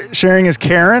 Sharing is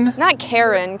Karen? Not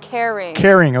Karen, caring.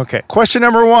 Caring, okay. Question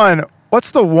number 1.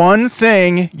 What's the one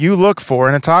thing you look for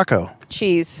in a taco?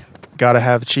 Cheese. Gotta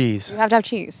have cheese. You have to have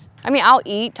cheese. I mean, I'll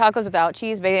eat tacos without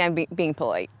cheese, but I'm being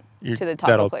polite to the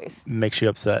taco That'll place. makes you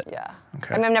upset. Yeah.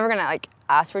 Okay. I mean, I'm never gonna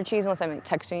ask for cheese unless I'm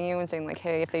texting you and saying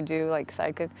hey, if they do,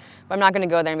 side cook. But I'm not gonna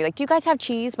go there and be like, do you guys have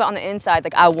cheese? But on the inside,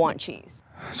 I want cheese.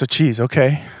 So cheese,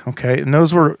 okay. And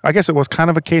those were, I guess it was kind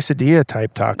of a quesadilla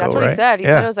type taco, That's what right? he said. He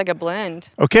said it was like a blend.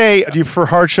 Okay, do you prefer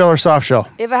hard shell or soft shell?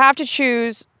 If I have to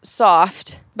choose,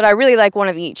 soft. But I really like one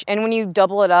of each. And when you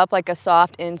double it up, like a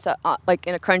soft inside,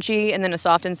 in a crunchy, and then a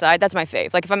soft inside, that's my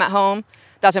fave. Like if I'm at home,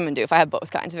 that's what I'm gonna do if I have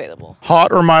both kinds available.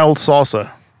 Hot or mild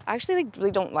salsa? I actually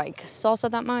really don't like salsa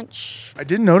that much. I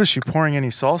didn't notice you pouring any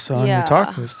salsa on your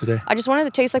tacos today. I just wanted to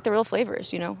taste like the real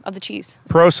flavors, of the cheese.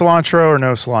 Pro cilantro or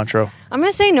no cilantro? I'm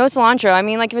gonna say no cilantro. I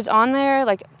mean, if it's on there,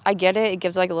 I get it. It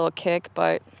gives a little kick,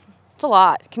 but it's a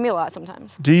lot. It can be a lot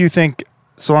sometimes. Do you think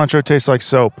cilantro tastes like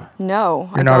soap? No,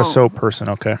 You're not a soap person,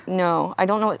 okay. No, I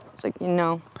don't know what it's like.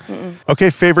 No. Mm-mm.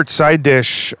 Okay, favorite side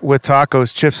dish with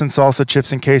tacos: chips and salsa,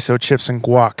 chips and queso, chips and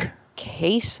guac.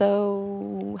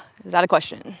 Queso. Is that a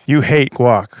question? You hate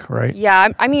guac, right? Yeah,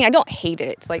 I mean, I don't hate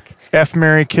it. F,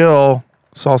 marry, kill,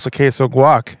 salsa, queso,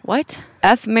 guac. What?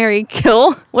 F, marry,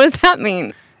 kill? What does that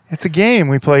mean? It's a game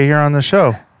we play here on the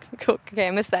show. Okay, I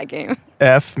missed that game.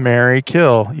 F, marry,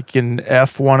 kill. You can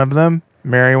F one of them,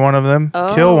 marry one of them,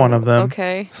 kill one of them.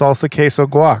 Okay. Salsa, queso,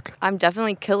 guac. I'm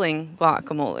definitely killing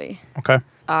guacamole. Okay.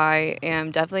 I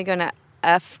am definitely going to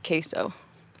F queso,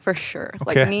 for sure.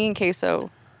 Okay. Me and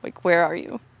queso, where are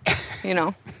you?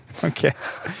 Okay.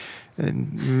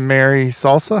 And marry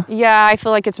salsa? Yeah, I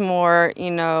feel like it's more,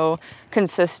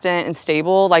 consistent and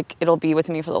stable. It'll be with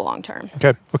me for the long term.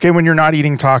 Okay. Okay, when you're not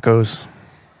eating tacos,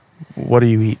 what do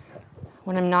you eat?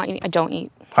 When I'm not eating, I don't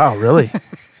eat. Oh, really?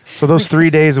 So those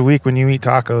 3 days a week when you eat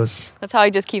tacos, That's how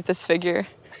I just keep this figure.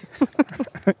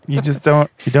 you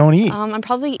don't eat. I'm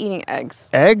probably eating eggs.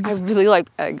 Eggs? I really like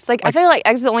eggs. I feel like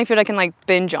eggs is the only food I can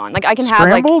binge on. I can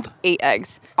Scrambled? have 8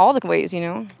 eggs. All the ways,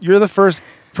 You're the first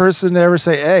person to ever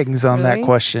say eggs on that Really?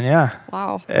 question. Yeah.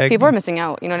 Wow. Egg. People are missing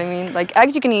out, you know what I mean?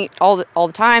 Eggs you can eat all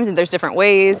the times and there's different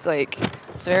ways.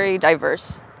 It's very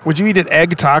diverse. Would you eat an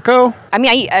egg taco? I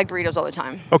mean, I eat egg burritos all the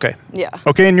time. Okay. Yeah.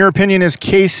 Okay, in your opinion, is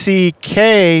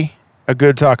KCK a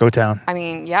good taco town? I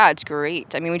mean, yeah, it's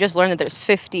great. I mean, we just learned that there's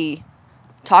 50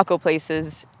 taco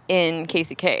places in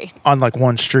KCK On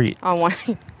one street. on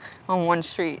one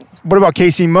street. What about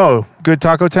KC Mo? Good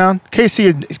taco town?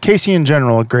 KC in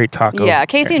general, a great taco. Yeah,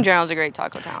 KC in general is a great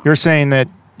taco town. You're saying that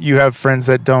you have friends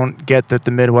that don't get that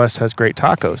the Midwest has great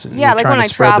tacos. And Yeah, you're when trying I to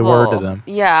spread travel. the word to them.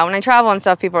 Yeah, when I travel and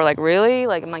stuff, people are like, "Really?"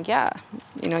 I'm like, "Yeah,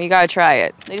 you gotta try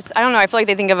it." I don't know. I feel like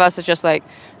they think of us as just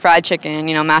fried chicken,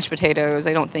 mashed potatoes.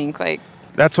 I don't think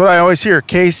That's what I always hear.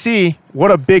 KC, what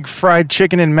a big fried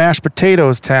chicken and mashed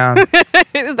potatoes town.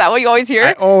 Is that what you always hear?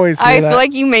 I always hear I that. feel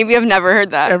like you maybe have never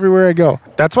heard that. Everywhere I go.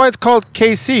 That's why it's called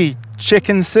KC,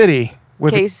 Chicken City.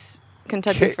 With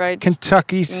Kentucky Fried.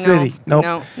 Kentucky City.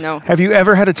 Nope. No. Have you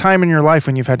ever had a time in your life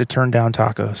when you've had to turn down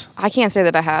tacos? I can't say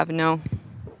that I have. No.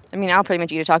 I mean, I'll pretty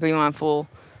much eat a taco even when I'm full.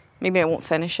 Maybe I won't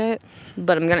finish it,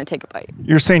 but I'm going to take a bite.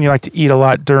 You're saying you like to eat a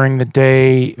lot during the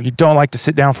day. You don't like to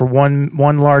sit down for one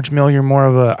large meal. You're more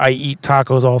of a, I eat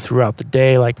tacos all throughout the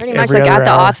day, like Pretty much every like other at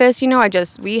the hour. office,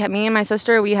 me and my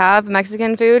sister, we have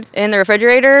Mexican food in the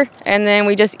refrigerator, and then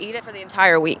we just eat it for the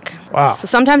entire week. Wow. So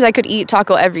sometimes I could eat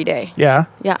taco every day. Yeah.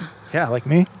 Yeah. Yeah, like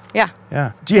me. Yeah.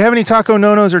 Yeah. Do you have any taco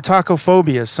no-nos or taco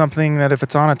phobias? Something that if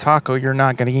it's on a taco, you're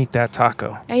not going to eat that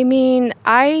taco. I mean,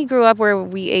 I grew up where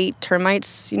we ate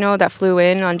termites, that flew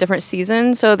in on different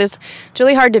seasons. So it's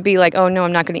really hard to be like, oh, no,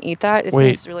 I'm not going to eat that. It Wait,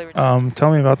 seems really ridiculous.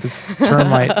 tell me about this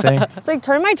termite thing. It's like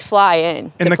termites fly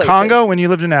in. In to the places. Congo, when you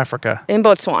lived in Africa, In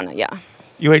Botswana, yeah.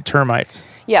 you ate termites.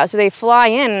 Yeah, so they fly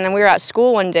in, and we were at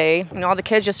school one day, and all the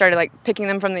kids just started, like, picking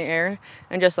them from the air,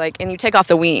 and just, like, and you take off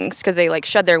the wings, because they, like,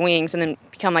 shed their wings and then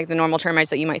become, like, the normal termites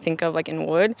that you might think of, like, in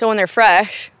wood. So when they're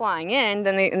fresh, flying in,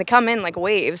 then they come in, like,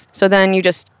 waves. So then you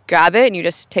just grab it, and you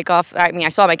just take off. I mean, I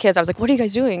saw my kids, I was like, what are you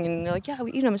guys doing? And they're like, yeah,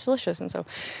 we eat them, it's delicious. And so,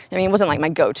 I mean, it wasn't, like, my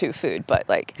go-to food, but,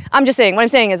 like, what I'm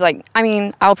saying is, like, I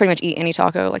mean, I'll pretty much eat any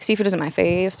taco. Like, seafood isn't my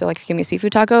fave, so, like, if you give me a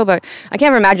seafood taco, but I can't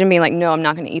ever imagine being like, no, I'm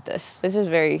not going to eat this. This is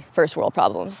very first world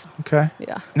problems. Okay.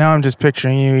 Yeah. Now I'm just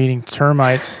picturing you eating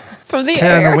termites, From the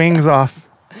tearing air. the wings off,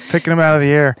 picking them out of the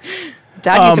air.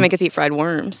 Dad used to make us eat fried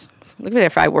worms. Look at their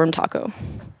fried worm taco.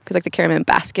 Because, like, they carry them in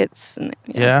baskets. And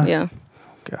Yeah? Yeah.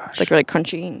 Gosh. It's, like, really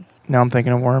crunchy. Now I'm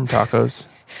thinking of worm tacos.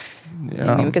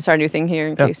 I mean, we could start a new thing here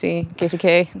in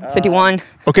KCK 51.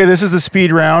 Okay, this is the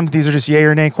speed round. These are just yay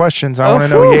or nay questions. I Oh, want to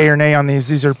know whew. yay or nay on these.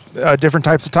 These are different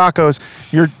types of tacos.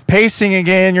 You're pacing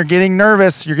again. You're getting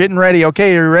nervous. You're getting ready.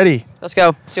 Okay, you're ready. Let's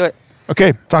go. Let's do it.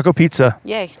 Okay, taco pizza,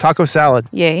 Yay. taco salad,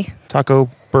 Yay. taco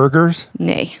burgers,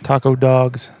 Nay. taco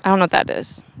dogs. I don't know what that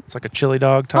is. It's like a chili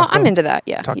dog taco. Oh, I'm into that.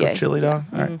 Yeah. Taco Yay. chili dog.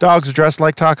 All right. Dogs dressed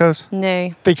like tacos. Nay. I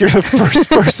think you're the first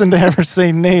person to ever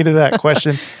say nay to that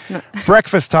question.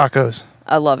 Breakfast tacos,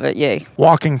 I love it. Yay.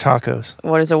 walking tacos.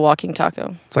 What is a walking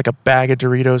taco? It's like a bag of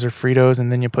Doritos or Fritos,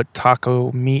 and then you put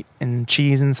taco meat and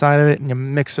cheese inside of it, and you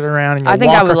mix it around. And you I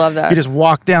think I would love that. You just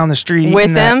walk down the street With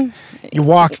eating that. them? You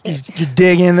walk, you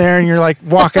dig in there, and you're like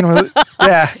walking with,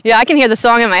 yeah. Yeah, I can hear the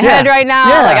song in my head Yeah. right now.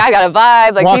 Yeah. Like, I got a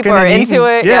vibe. Like, Walking people are and into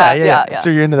eating. it. Yeah. So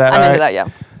you're into that. I'm All into right. that, yeah.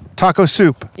 Taco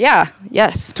soup, Yeah.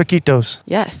 Yes. taquitos,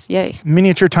 Yes. Yay.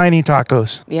 miniature tiny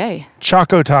tacos, Yay.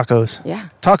 choco tacos, Yeah.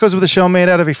 tacos with a shell made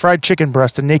out of a fried chicken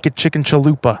breast, a naked chicken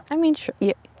chalupa, I mean, sure.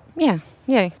 Yeah. Yeah.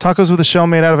 Yay. tacos with a shell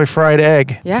made out of a fried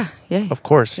egg. Yeah. Yay. Of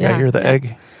course, yeah, Yeah, you're the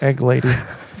yeah. egg lady.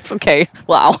 Okay.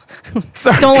 Wow.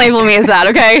 Sorry. Don't label me as that,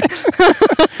 okay?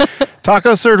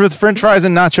 Tacos served with french fries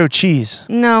and nacho cheese.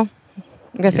 No.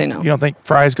 I'm going to say no. You don't think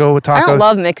fries go with tacos? I don't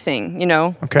love mixing,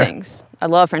 Okay. things. I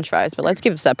love french fries, but let's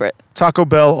keep it separate. Taco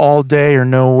Bell all day or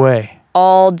no way?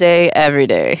 All day, every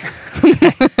day.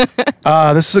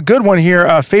 This is a good one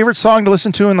here. Favorite song to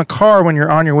listen to in the car when you're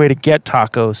on your way to get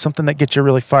tacos? Something that gets you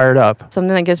really fired up.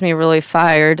 Something that gets me really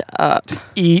fired up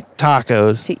Eat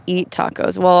tacos. to eat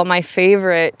tacos. Well, my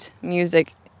favorite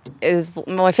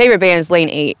my favorite band is Lane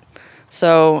 8.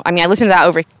 So, I mean, I listen to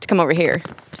that to come over here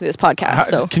to this podcast.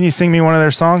 So, Can you sing me one of their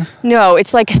songs? no,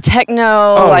 it's like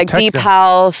techno, deep techno.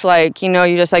 house, like, you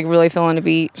just like really feeling a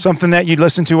beat. Something that you'd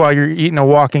listen to while you're eating a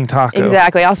walking taco.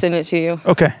 Exactly. I'll send it to you.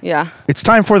 Okay. Yeah. It's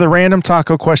time for the random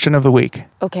taco question of the week.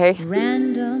 Okay.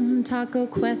 Random taco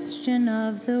question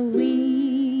of the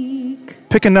week.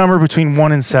 Pick a number between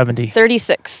 1 and 70.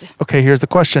 36. Okay, here's the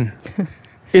question.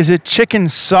 Is it chicken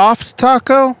soft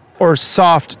taco or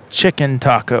soft chicken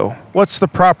taco? What's the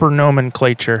proper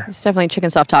nomenclature? It's definitely chicken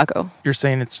soft taco. You're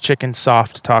saying it's chicken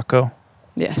soft taco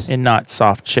Yes. and not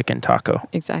soft chicken taco.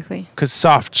 Exactly. Because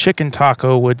soft chicken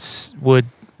taco would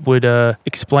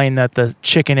explain that the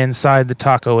chicken inside the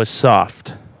taco is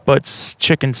soft. But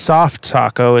chicken soft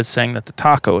taco is saying that the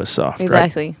taco is soft, right?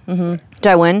 Exactly. Mm-hmm. Did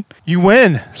I win? You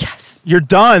win. Yes. You're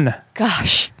done.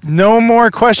 Gosh. No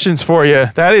more questions for you.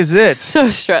 That is it. So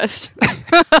stressed.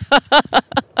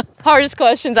 Hardest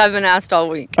questions I've been asked all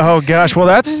week. Oh gosh, well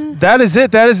that is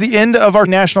it. That is the end of our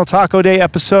National Taco Day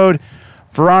episode.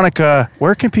 Veronica,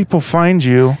 where can people find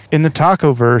you in the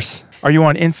taco verse? Are you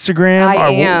on Instagram? I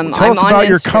am. Tell I'm us on about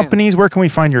your Instagram. companies. Where can we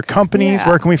find your companies? Yeah.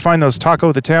 Where can we find those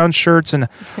Taco the Town shirts and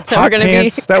That hot we're going to be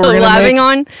pants that we're going to collabing make?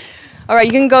 on. All right,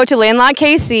 you can go to Landlocked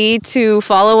KC to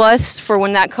follow us for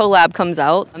when that collab comes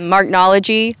out.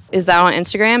 Marknology is that on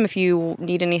Instagram if you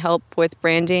need any help with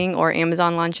branding or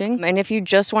Amazon launching. And if you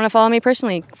just want to follow me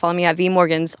personally, follow me at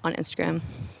VMorgans on Instagram.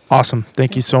 Awesome.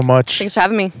 Thank you so much. Thanks for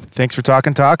having me. Thanks for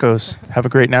talking tacos. Have a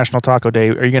great National Taco Day.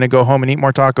 Are you going to go home and eat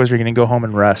more tacos or are you going to go home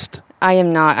and rest? I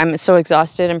am not. I'm so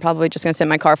exhausted. I'm probably just going to sit in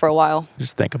my car for a while.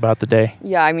 Just think about the day.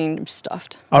 Yeah, I mean, I'm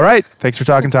stuffed. All right. Thanks for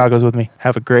talking tacos with me.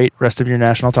 Have a great rest of your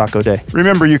National Taco Day.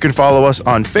 Remember, you can follow us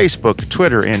on Facebook,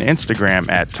 Twitter, and Instagram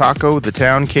at Taco the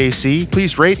Town KC.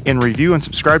 Please rate and review and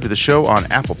subscribe to the show on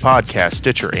Apple Podcasts,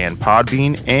 Stitcher, and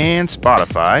Podbean, and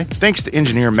Spotify. Thanks to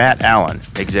engineer Matt Allen,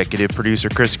 executive producer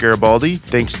Chris Garibaldi.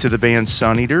 Thanks to the band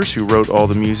Sun Eaters, who wrote all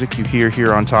the music you hear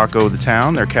here on Taco the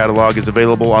Town. Their catalog is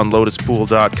available on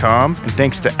lotuspool.com. And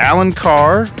thanks to Alan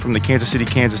Carr from the Kansas City,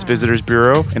 Kansas Visitors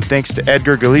Bureau. And thanks to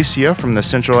Edgar Galicia from the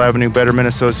Central Avenue Betterment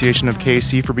Association of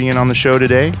KC for being on the show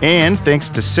today. And thanks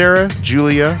to Sarah,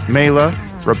 Julia, Mayla,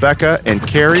 Rebecca, and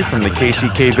Carrie from the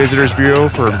KCK Visitors Bureau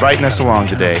for inviting us along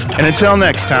today. And until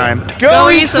next time, go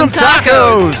eat some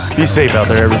tacos! Be safe out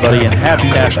there, everybody, and happy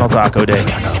National Taco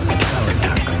Day.